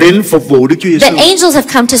is đã đến phục vụ Đức Chúa That Giêsu. angels have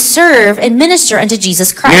come to serve and minister unto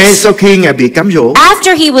Jesus Ngay Christ. sau khi Ngài bị cám dỗ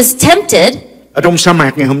After he was tempted ở trong sa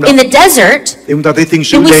mạc ngày hôm đó, in the desert, thì chúng ta thấy thiên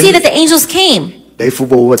sứ and we see đến that the angels came để phục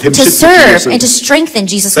vụ và thêm to sức cho Chúa serve Giêsu. and to strengthen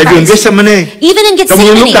Jesus Tại vườn Christ. Gethsemane, Even in trong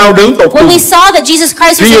những lúc đau đớn Gethsemane, tột when cùng, we saw that Jesus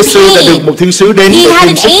Christ Chúa was in Giêsu đã được một pain, thiên sứ đến he để had thêm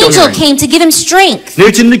an sức cho angel Ngài. came to give him strength. Nếu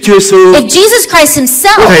chính Đức Chúa Giêsu If Jesus Christ có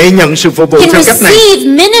himself thể nhận sự phục vụ can theo cách này,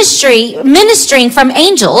 receive ministering from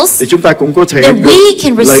angels, thì chúng ta cũng có thể then được we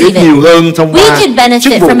can lợi ích receive it. nhiều hơn thông We qua can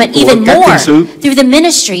chức benefit vụ from it của even các thiên more sứ. through the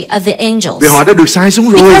ministry of the angels. Vì họ đã được sai xuống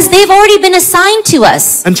rồi. Because they've already been assigned to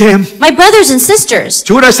us. Anh chị em, My brothers and sisters,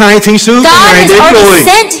 Chúa đã sai thiên sứ của God Ngài has đến rồi. already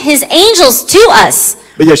sent his angels to us.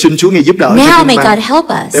 Bây giờ xin Chúa Ngài giúp đỡ cho Now chúng may ta God help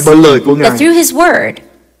để us bởi lời của Ngài that through his word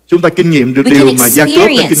chúng ta kinh nghiệm được we điều can mà Gia-cốp đã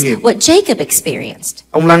experience kinh nghiệm. what Jacob experienced.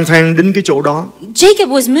 Ông lang thang đến cái chỗ đó Jacob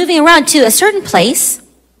was moving around to a certain place,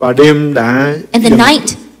 và đêm đã and the dần. night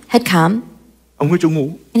had come, Ông có chỗ ngủ.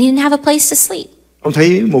 and he didn't have a place to sleep. Ông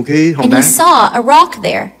thấy một cái hòn And đá. he saw a rock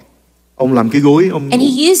there, Ông làm cái gối ông and ngủ.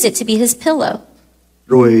 he used it to be his pillow.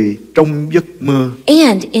 Rồi trong giấc mơ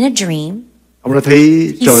And in a dream, ông đã thấy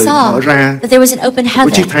he trời mở saw ra, that there was an open một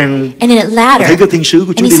chiếc heaven, thang, and in a thấy ladder, cái thiên sứ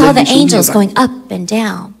của Chúa and he đi saw lên the đi xuống như angels vậy. going up and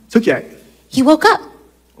down. Thức dậy, He woke up.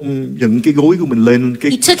 ông dựng cái gối của mình lên He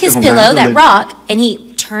took cái his hòn đá pillow, đó that lên. rock, and he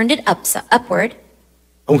turned it upward.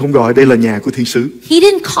 Ông không gọi đây là nhà của thiên sứ, He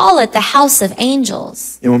didn't call it the house of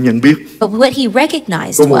angels, nhưng ông nhận biết but what he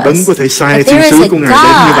recognized có một đấng có thể was sai that thiên there is sứ a của Ngài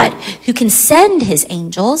đến như vậy. God who can send his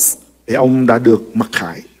angels. Thì ông đã được mặc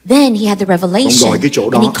khải Then he had the revelation, gọi cái chỗ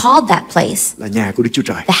and he đó called that place là nhà của Đức Chúa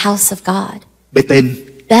Trời, the house of God, Bê-tên,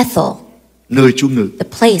 Bethel, nơi Chúa ngự, the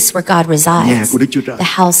place where God nhà resides, của Đức Chúa Trời.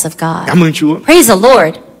 the house of God. Cảm ơn Chúa. Praise the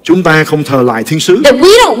Lord. Chúng ta không thờ lại thiên sứ, That we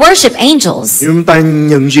don't worship angels, nhưng chúng ta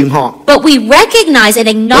nhận diện họ. but we recognize and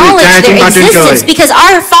Cha acknowledge chúng their ta trên existence trời because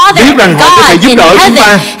our Father biết rằng họ có thể God giúp in đỡ chúng heaven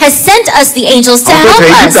ta. has sent us the angels to Họ có thể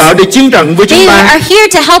giúp help đỡ us. để chiến trận với chúng They ta, are here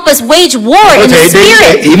to help us wage war có in thể the đến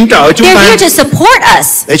để spirit. yểm trợ chúng They're ta, here to support us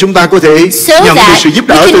để chúng ta có thể so nhận được that sự giúp we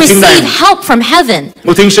đỡ can từ thiên receive đàng. help from heaven.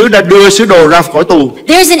 Một thiên sứ đã đưa sứ đồ ra khỏi tù.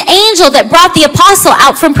 There's an angel that brought the apostle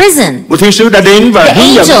out from prison. Một thiên sứ đã đến và The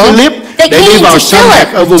hướng dẫn angel Philip that để đi came vào to sa mạc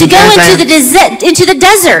ở Philip vùng to go Gaza into the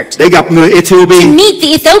desert để gặp người Ethiopia. to meet the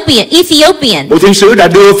Ethiopian. Một thiên sứ đã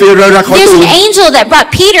đưa Phi-rơ ra khỏi There's tù. an angel that brought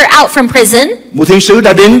Peter out from prison. Một thiên sứ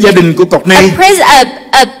đã đến gia đình của Cọc-nê,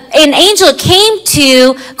 An angel came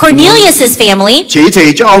to Cornelius's family chỉ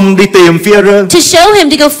thị cho ông đi tìm Phi-rơ. to show him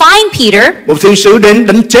to go find Peter. Một thiên sứ đến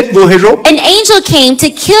đánh chết vua Hê-rốt An angel came to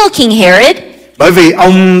kill King Herod bởi vì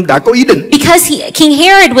ông đã có ý định because King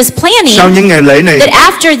Herod was sau planning những ngày lễ này, that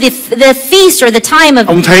after the feast or the time of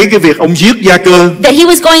ông thấy cái việc ông giết Gia-cơ, that he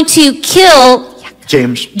was going to kill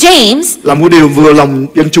James, James là một điều vừa lòng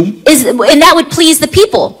dân chúng. and that would please the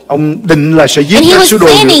people. Ông định là sẽ giết And he các was sứ đồ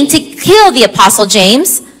nữa. planning to kill the apostle James,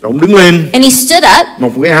 Rồi ông đứng lên, and he stood up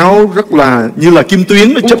một cái áo rất là như là kim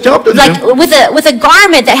tuyến, nó chớp chớp đó. like with a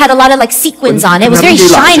garment that had a lot of like sequins on it. It was very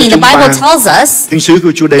shining. The Bible tells us Thiên sứ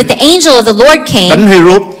của Chúa đến that the angel of the Lord came đánh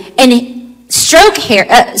Hê-rốt, and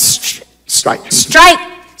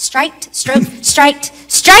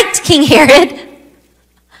striked King Herod.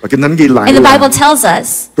 và Kinh Thánh ghi lại And the là Bible tells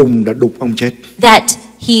us trùng đã đục ông chết. that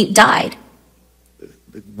he died.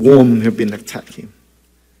 The worm have been attacked him.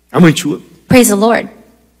 Cảm ơn Chúa. Praise the Lord.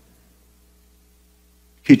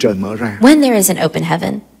 Khi trời mở ra, When there is an open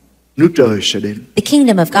heaven, nước trời sẽ đến the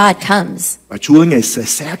kingdom of God comes, và Chúa Ngài sẽ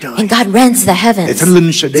xé trời. and God rends the Để heavens Thánh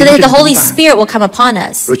Linh sẽ đến so that trên the chúng Holy ta. Spirit will come upon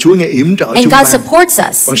us, Rồi Chúa Ngài yểm trợ and chúng God ta supports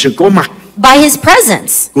us bằng sự có mặt by His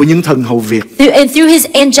presence của những thần hầu việc. and through His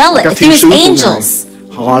Các through thiên His sứ của Ngài, angels.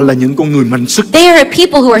 họ là những con người mạnh sức, They are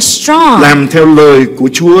people who are strong, làm theo lời của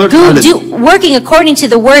Chúa ra who lệnh. working according to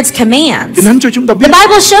the Word's commands. Kinh Thánh cho chúng ta biết The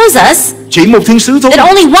Bible shows us chỉ một thiên sứ thôi that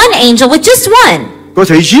only one angel, with just one, có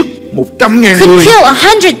thể giết 100.000 could người, kill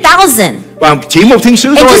 100,000. và chỉ một thiên sứ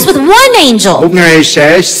And thôi just with one angel, một ngày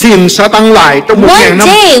sẽ xiềng Sa-tan lại trong 1.000 one năm.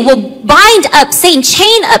 day will bind up Satan,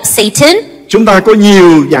 chain up Satan. Chúng ta có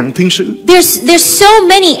nhiều dạng thiên sứ. There's so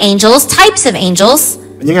many angels, types of angels,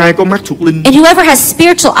 Những ai có mắt thuộc linh, and whoever has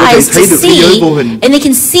spiritual thể eyes thấy to được thế giới see, vô hình. and they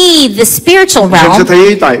can see the spiritual chúng sẽ realm.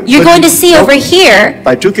 thấy tại You're going to see over here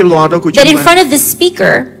tại trước cái loa đó của that chúng in ta front of the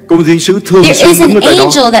speaker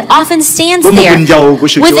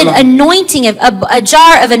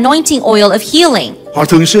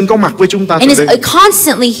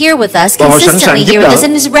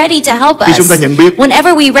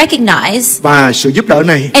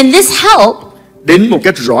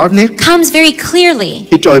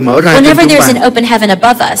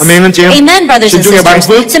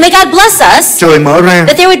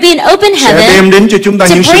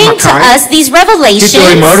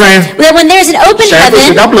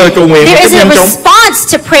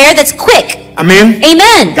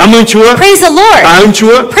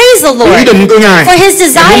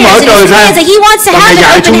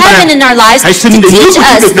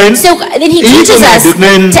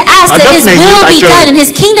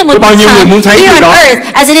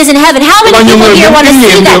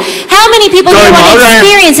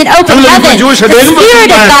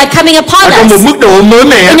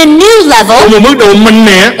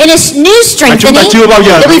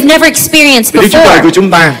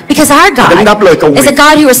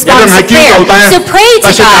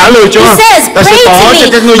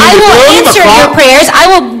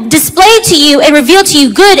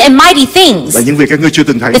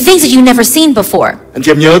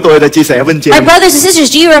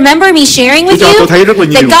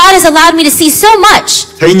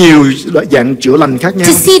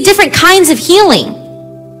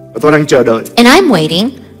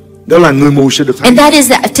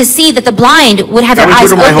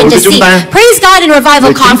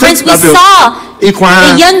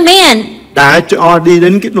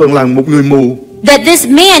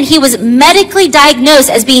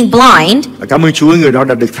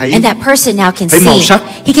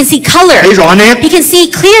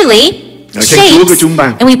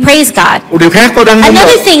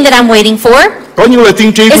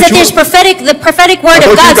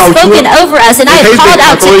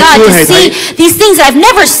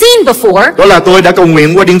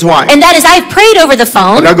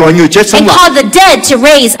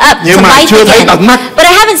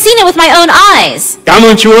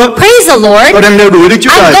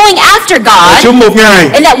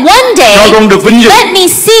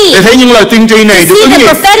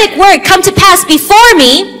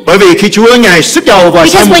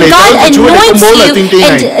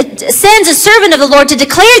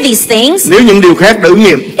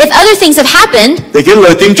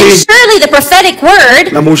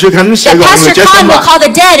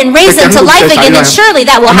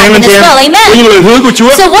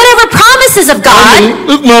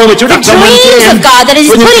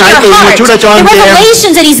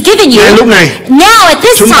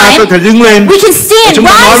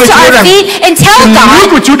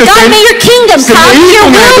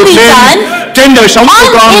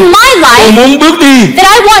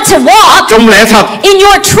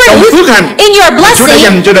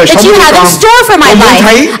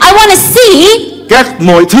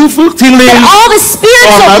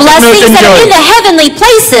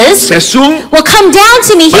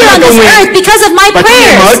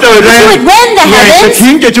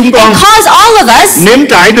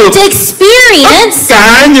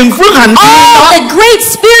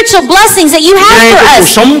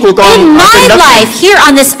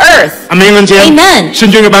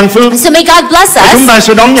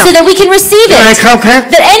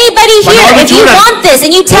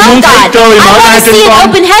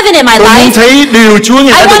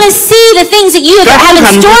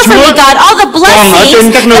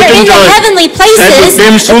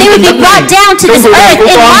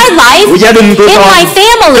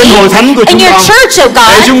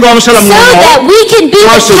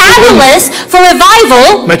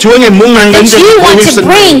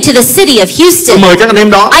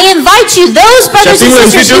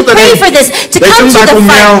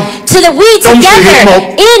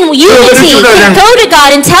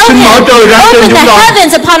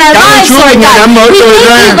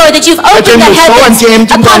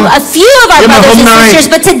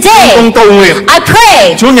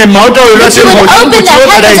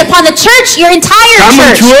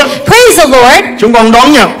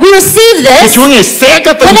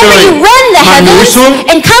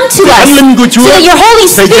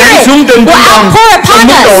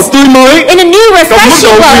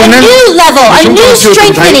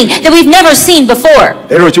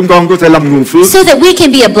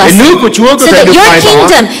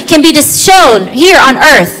here on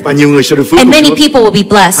earth. Và nhiều người sẽ được phước And của many Chúa. people will be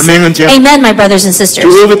blessed. Amen, anh chị em. Amen, my brothers and sisters.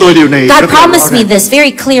 Chúa hứa với tôi điều này God rất là rõ promised me ràng. this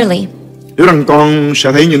very clearly. Hứa rằng con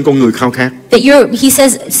sẽ thấy những con người khao khát. That he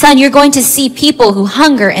says, son, you're going to see people who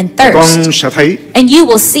hunger and thirst. Con sẽ thấy And you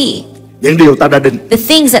will see. những điều ta đã định. the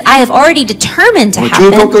things that I have already determined to Mà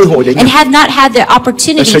chưa có cơ hội để happen nhận. and have not had the Ta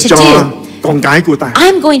opportunity sẽ to cho do. con cái của ta.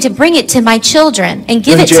 I'm going to bring it to my children and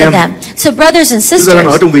give Anh it chị to em, them. So brothers and Chúng ta đang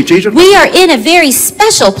ở sisters, trong vị trí rất we are in a very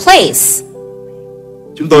special place.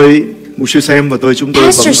 Chúng tôi, mục sư Sam và chúng tôi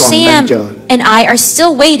vẫn Pastor còn đang Sam chờ and I are still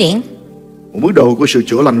waiting một mức độ của sự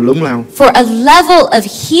chữa lành lớn lao, for a level of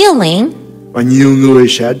healing và nhiều người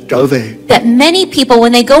sẽ trở về. that many people,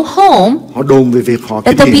 when they go home, Họ đồn về việc họ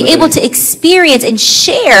that kinh they'll nghiệm be ở able đây. to experience and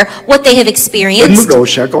share what they have Đến mức experienced. độ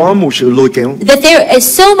sẽ có một sự lôi kéo That there is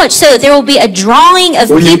so much so that there will be a drawing of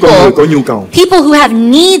của những con người có people, nhu cầu. people who have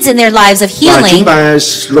needs in their lives of Và chúng healing. ta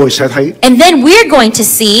rồi sẽ thấy And then we're going to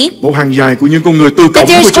see một hàng dài của những con người từ cổng that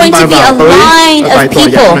của there's chúng going ta to be a vào tới line tại of tòa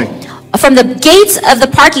giảng people này from the gates of the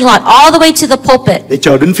parking lot all the way to the pulpit, để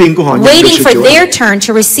chờ đến phiên của họ nhận được waiting sự for chữa lành. their turn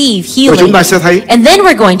to receive Và chúng healing. ta sẽ thấy And then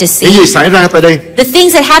we're going to những gì see xảy ra tại đây the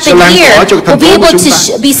things that happen sẽ lan tỏa here cho will thành be phố của able chúng to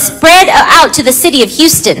ta. be spread out to the city of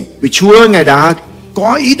Houston, vì Chúa Ngài đã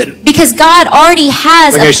có ý định because God already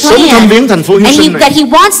has và a Ngài sớm thăm plan, viếng thành phố and Houston này that He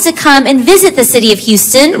wants to come and visit the city of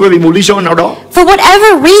Houston. bởi vì một lý do nào đó For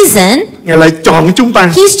whatever reason, Ngài lại chọn chúng ta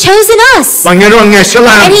He's chosen us. và Ngài nói Ngài sẽ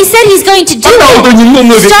làm And He said He's going to bắt đầu từ do những con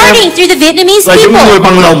người it, Việt Nam starting through the Vietnamese là những người people,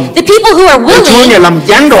 bằng lòng the people who are để Chúa Ngài willing làm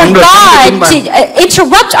gián đoạn for đời sống của chúng God ta. to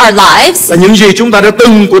interrupt our lives. Là những gì chúng ta đã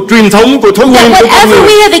từng của truyền thống, của thói That quen của con whatever người.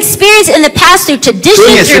 we have experienced in the past through Chúa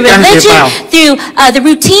tradition, Ngài sẽ through can thiệp religion, vào. through the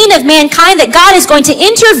routine of mankind, that God is going to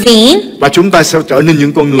intervene Và chúng ta sẽ trở nên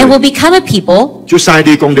những con người. and will become a people Chúa sai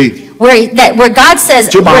đi con đi. where God says,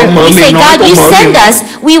 Chúa bảo where mở we say, miệng nói, God, con you mở send miệng. us,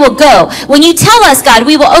 we will go. When you tell us, God,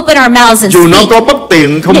 we will open our mouths and Dù nó speak. có bất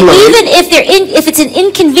tiện không That lợi, even if it's an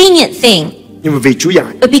inconvenient thing, nhưng mà vì Chúa dạy,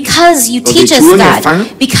 but because you Bởi vì teach us, Chúa Ngài God, phán,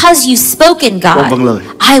 because you spoken, con vâng lời.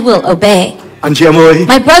 God, I will obey. anh chị em ơi,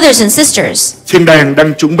 My brothers and sisters, thiên đàng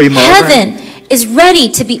đang chuẩn bị mở ra. heaven is ready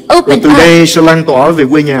to be Rồi opened từ up. đây sẽ lan tỏa về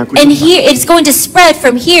quê nhà của And chúng ta. here it's going to spread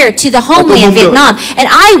from here to the tôi mong homeland đợi Vietnam. And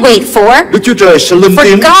I wait for Đức Chúa Trời sẽ lên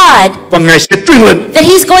tiếng God và Ngài sẽ truyền lệnh that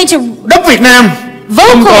He's going to đất Việt Nam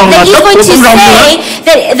không vocal, còn là that He's đất going của to con rồng nữa. say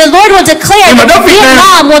that the Lord will declare Nhưng mà đất that Việt Nam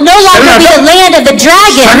Vietnam will no sẽ là longer be đất the land of the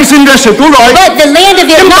dragon, sản sinh ra sự cứu rỗi. but the land of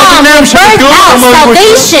Việt Vietnam Nam will sẽ birth được cứu out trong ơn của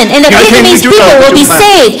Chúa. salvation, and the Ngợi khen Vietnamese Đức Chúa Trời people của will be chúng ta.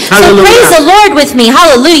 saved. So Hallelujah. praise the Lord with me.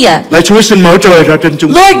 Hallelujah. Lạy Chúa xin mở trời ra trên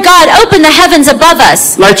chúng ta. Lord God, open the heavens above us.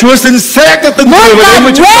 Lạy Chúa xin xét các từng người Lord vào đến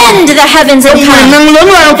với God, chúng ta. rend the heavens and Trong quyền come. năng lớn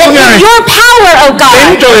lao của That Ngài in your power, O đến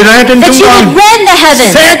God, trời ra trên that chúng you con. would rend the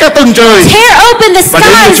heavens, Xét các từng trời tear open the và đến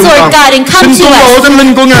với skies, chúng Lord con. God, and come Xin to tung đổ us. Thánh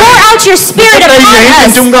Linh của Ngài. Pour out your Spirit Một cách đầy upon dẫy trên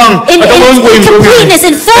us chúng con, in ở trong ơn quyền của Ngài. completeness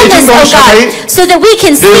and Để fullness, chúng con O sẽ thấy God, so that we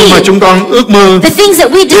can điều mà see chúng con ước mơ, the things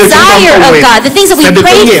that we điều chúng con desire, cầu O nguyện God, the things that we sẽ được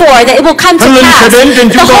prayed thực hiện. for, that it will come to Thánh Linh sẽ pass. đến trên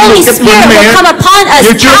The chúng con một Holy cách Spirit mạnh mẽ will come upon us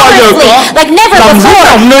như chưa bao giờ powerfully, có. like never Làm rung before,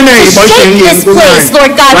 động nơi này to bởi shake hiện diện this của Ngài. place,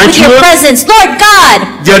 Lord God, Lạy with your Chúa, presence. Lord God,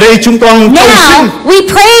 giờ đây chúng con cầu xin now we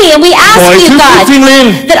pray and we ask mọi you, thứ God, thiêng liêng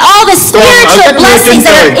that all the còn ở spiritual các nơi trên blessings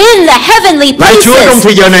that are trời. in the heavenly Lạy Chúa, trong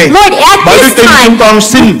thời giờ này, places, Lord, at bởi đức this tin chúng time, con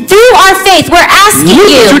xin through our faith, we're asking Nước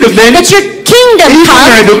của Chúa được đến, you that your kingdom ý của come,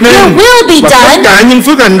 Ngài được your nên will be và tất done, cả những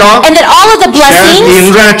phước hạnh đó and that all of the sẽ blessings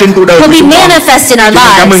hiện ra trên cuộc đời will của be chúng con. manifest in our Chúng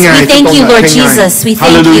con cảm ơn lives. Ngài, We chúng thank con you, ngợi Lord khen Ngài. Jesus. We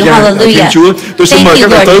thank you. Hallelujah. Hallelujah. Thiên Chúa. Tôi xin Thank mời you,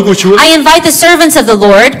 các bạn Lord. tới của Chúa. I invite the servants of the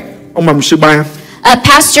Lord, Ông bà mục sư Ba,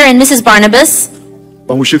 Pastor and Mrs. Barnabas,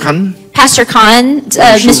 bà mục sư Khánh, Pastor Khan,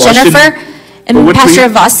 Pastor Miss Vossen, Jennifer, Cô and Quýt Pastor Thúy.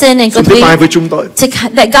 Vossen and xin tiếp tay Godwin, với chúng tôi.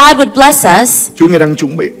 that God would bless us, Chúa Ngài đang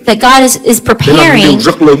chuẩn bị that God is để làm điều preparing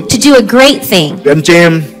rất lớn. to do a great thing. Để anh chị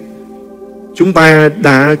em, chúng ta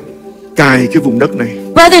đã cài cái vùng đất này,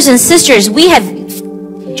 Brothers and sisters, we have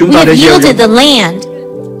chúng ta đã gieo yielded the giống. land,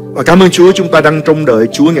 Và cảm ơn Chúa, chúng ta đang trông đợi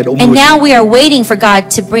Chúa Ngài đổ and mưa. now we are waiting for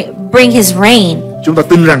God to bring His rain. Chúng ta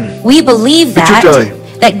tin rằng We believe Đức Chúa Trời,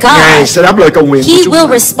 that Ngài God, sẽ đáp lời cầu nguyện của He chúng will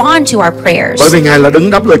ta. respond to our prayers. Bởi vì Ngài là đấng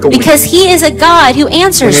đáp lời cầu nguyện. Because He is a God who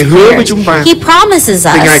answers Ngài hứa với prayers. chúng ta He promises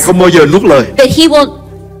thì Ngài us không bao giờ nuốt lời. that He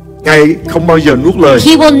Ngài không bao giờ nuốt lời.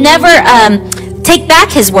 will never take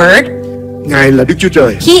back His word. Ngài là Đức Chúa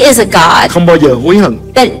Trời, He is a God không bao giờ hối hận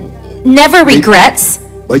that never regrets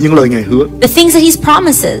bởi những lời Ngài hứa. the things that He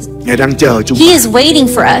promises. Ngài đang chờ chúng He ta is waiting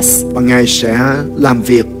for us, và Ngài sẽ làm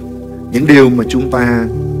việc những điều mà chúng ta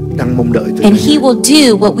đang mong đợi từ and Ngài. He will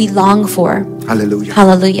do what we long for. Hallelujah.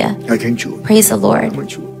 Hallelujah. Ngợi khen Chúa. Praise the Lord. Cảm ơn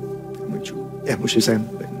Chúa. Cảm ơn Chúa. Em muốn xem.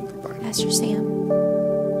 Pastor Sam.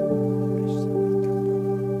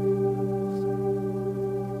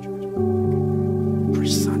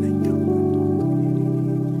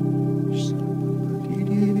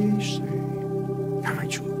 Cảm ơn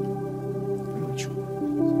Chúa. Cảm ơn Chúa.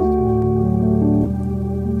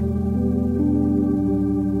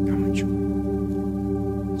 Cảm ơn Chúa.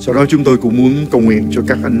 Sau đó chúng tôi cũng muốn cầu nguyện cho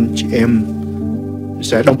các anh chị em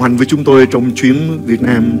sẽ đồng hành với chúng tôi trong chuyến Việt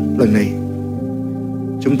Nam lần này.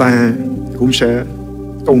 Chúng ta cũng sẽ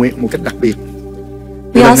cầu nguyện một cách đặc biệt.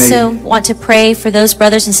 We also want to pray for those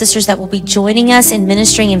brothers and sisters that will be joining us in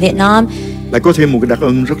ministering in Vietnam. Lại có thêm một cái đặc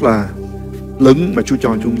ân rất là lớn mà Chúa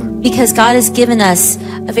cho chúng ta. Because God has given us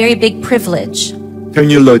a very big privilege. Theo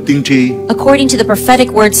như lời tiên tri According to the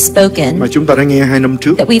prophetic words spoken mà chúng ta đã nghe 2 năm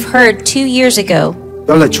trước, that we've heard 2 years ago,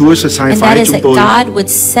 đó là Chúa sẽ sai and that phái is chúng that tôi God would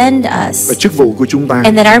send us, và chức vụ của chúng ta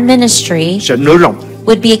and that our ministry sẽ nới rộng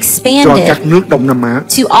would be cho expanded các nước Đông Nam Á.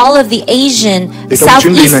 to all of the Asian, Thì trong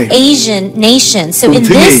chuyến đi Southeast này, Asian nations. So tuần in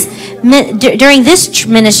thứ this, during this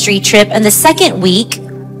ministry trip and the second week,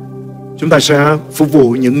 chúng ta sẽ phục vụ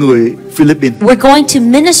những người Philippines. we're going to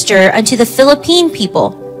minister unto the Philippine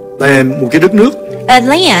people, Là một cái đất nước a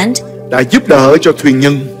land đã giúp đỡ cho thuyền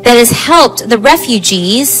nhân, that has helped the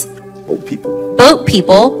refugees, boat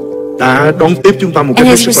people, đã đón tiếp chúng ta một cách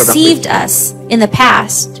and hết has sức là đặc biệt. received us in the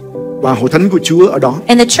past. Và hội thánh của Chúa ở đó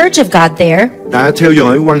And the church of God there đã theo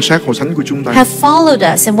dõi quan sát hội thánh của chúng ta have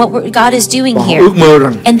followed us and what God is doing và họ here. ước mơ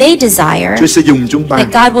rằng And they desire Chúa sẽ dùng chúng ta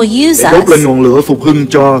that God will để use đốt lên us ngọn lửa phục hưng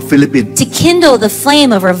cho Philippines. to kindle the flame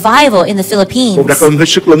of revival in the Philippines. Một đặc ân hết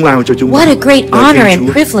sức lớn lao cho chúng ta. What a great Lạy honor khen and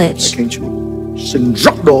Chúa. privilege. Lạy khen Chúa. Xin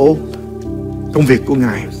rót đổ công việc của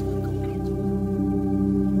Ngài.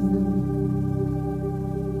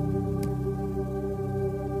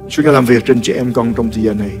 Chúa đã làm việc trên chị em con trong thời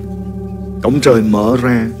giờ này. Cổng trời mở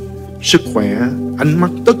ra, sức khỏe, ánh mắt,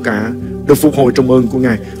 tất cả được phục hồi trong ơn của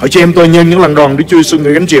Ngài. Hỡi chị em tôi nhân những lần đòn Đức Chúa Giêsu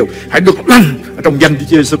người gánh chịu, hãy được lành ở trong danh Đức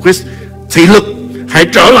Chúa Giêsu Christ. Thị lực hãy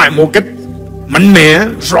trở lại một cách mạnh mẽ,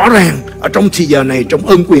 rõ ràng ở trong thời giờ này, trong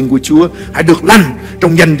ơn quyền của Chúa. Hãy được lành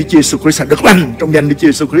trong danh Đức Chúa Giêsu Christ, hãy được lành trong danh Đức Chúa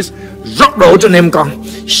Giêsu Christ. Rót đổ cho anh em con,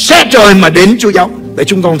 xé trời mà đến Chúa giáo, để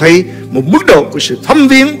chúng con thấy một mức độ của sự thăm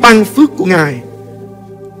viếng ban phước của Ngài.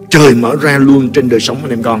 Trời mở ra luôn trên đời sống anh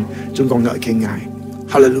em con. Chúng con ngợi khen Ngài.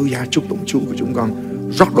 Hallelujah, chúc tụng Chúa của chúng con.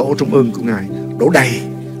 Rót đổ trong ơn của Ngài,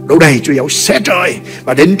 đổ đầy Chúa giáo xé trời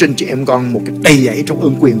và đến trên chị em con một cái đầy dẫy trong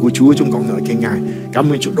ơn quyền của Chúa. Chúng con ngợi khen Ngài.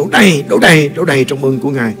 Cảm ơn Chúa, đổ đầy trong ơn của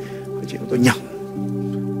Ngài. Chị em tôi nhận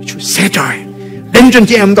Chúa xé trời đến trên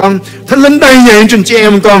chị em con, Thánh Linh đầy dẫy trên chị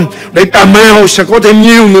em con, để Cà Mau sẽ có thêm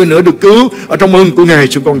nhiều người nữa được cứu ở trong ơn của Ngài.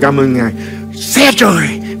 Chúng con cảm ơn Ngài. Xé trời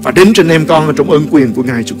và đến trên em con ở trong ơn quyền của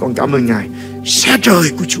Ngài. Chúng con cảm ơn Ngài. Xé trời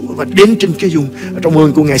của Chúa và đến trên cái dùng ở trong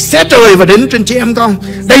ơn của Ngài. Xé trời và đến trên chị em con,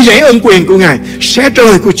 đầy dẫy ơn quyền của Ngài. Xé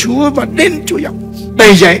trời của Chúa và đến Chúa dọc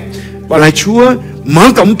đầy dẫy. Và lại Chúa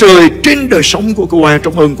mở cổng trời trên đời sống của cô ai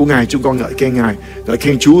trong ơn của Ngài. Chúng con ngợi khen Ngài, ngợi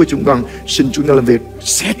khen Chúa của chúng con. Xin Chúa làm việc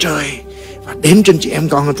xé trời và đến trên chị em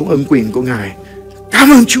con ở trong ơn quyền của Ngài.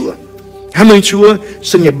 Cảm ơn Chúa, cảm ơn Chúa.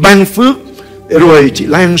 Xin Ngài ban phước để rồi chị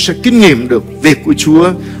Lan sẽ kinh nghiệm được việc của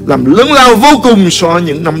Chúa làm lớn lao vô cùng so với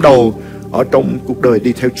những năm đầu ở trong cuộc đời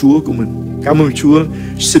đi theo Chúa của mình. Cảm ơn Chúa.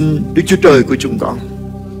 Xin Đức Chúa Trời của chúng con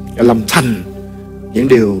làm thành những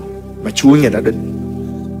điều mà Chúa Ngài đã định.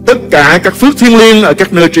 Tất cả các phước thiêng liêng ở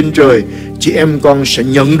các nơi trên trời, chị em con sẽ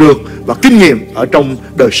nhận được và kinh nghiệm ở trong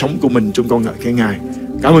đời sống của mình. Chúng con ngợi khen Ngài.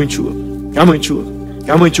 Cảm ơn Chúa, cảm ơn Chúa,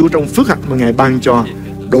 cảm ơn Chúa trong phước hạnh mà Ngài ban cho,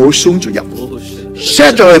 đổ xuống Chúa dọc,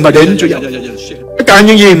 xé trời mà đến Chúa dọc. Tất cả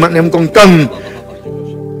những gì mà anh em con cần,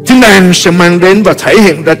 Thiên đàng sẽ mang đến và thể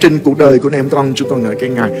hiện ra trên cuộc đời của anh em con. Chúng con ngợi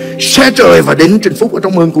khen Ngài. Xé trời và đến trên phúc ở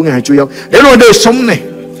trong ơn của Ngài Chúa dọc, để rồi đời sống này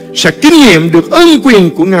sẽ kinh nghiệm được ơn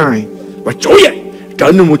quyền của Ngài và trỗi dậy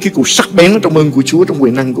trở nên một cái cuộc sắc bén trong ơn của Chúa, trong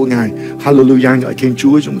quyền năng của Ngài. Hallelujah, ngợi khen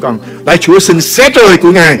Chúa chúng con. Lạy Chúa xin xé trời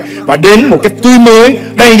của Ngài và đến một cách tươi mới,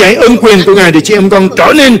 đầy dẫy ơn quyền của Ngài, để chị em con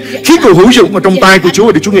trở nên khí cầu hữu dụng ở trong tay của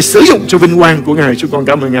Chúa, để Chúa Ngài sử dụng cho vinh quang của Ngài. Chúng con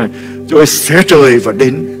cảm ơn Ngài. Chúa ơi, xé trời và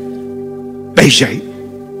đến đầy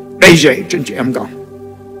dẫy trên chị em con,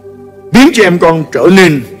 biến chị em con trở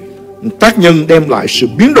nên một tác nhân đem lại sự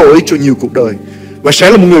biến đổi cho nhiều cuộc đời, và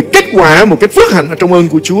sẽ là một người kết quả, một cái phước hạnh ở trong ơn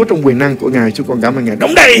của Chúa, trong quyền năng của Ngài. Chúng con cảm ơn Ngài.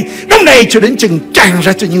 Đóng đầy cho đến chừng tràn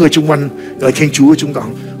ra cho những người xung quanh. Ngợi khen Chúa chúng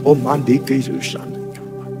con. Ôm an đi cây rửa sẵn.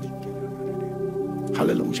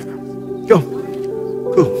 Hallelujah.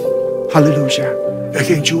 Hallelujah. Ngợi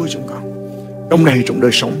khen Chúa chúng con. Đóng đầy trong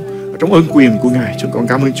đời sống, ở trong ơn quyền của Ngài. Chúng con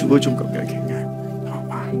cảm ơn Chúa. Chúng con ngợi khen Ngài.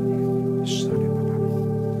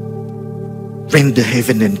 Rend the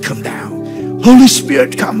heaven and come down. Holy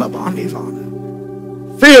Spirit, come upon Yvonne.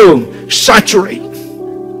 Fill, saturate.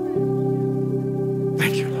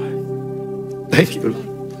 Thank you, Lord. Thank you, Lord.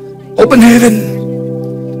 Open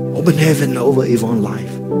heaven over Yvonne's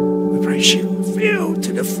life. We praise you. Fill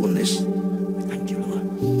to the fullness. Thank you, Lord.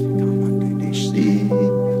 Come on, they see.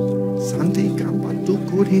 Santi, come on, to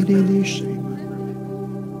good,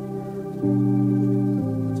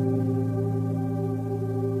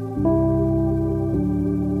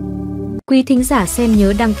 Quý thính giả xem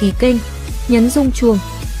nhớ đăng ký kênh, nhấn rung chuông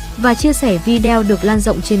và chia sẻ video được lan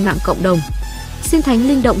rộng trên mạng cộng đồng. Xin Thánh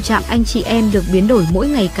Linh động chạm anh chị em được biến đổi mỗi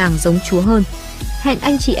ngày càng giống Chúa hơn. Hẹn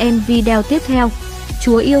anh chị em video tiếp theo.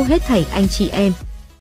 Chúa yêu hết thảy anh chị em.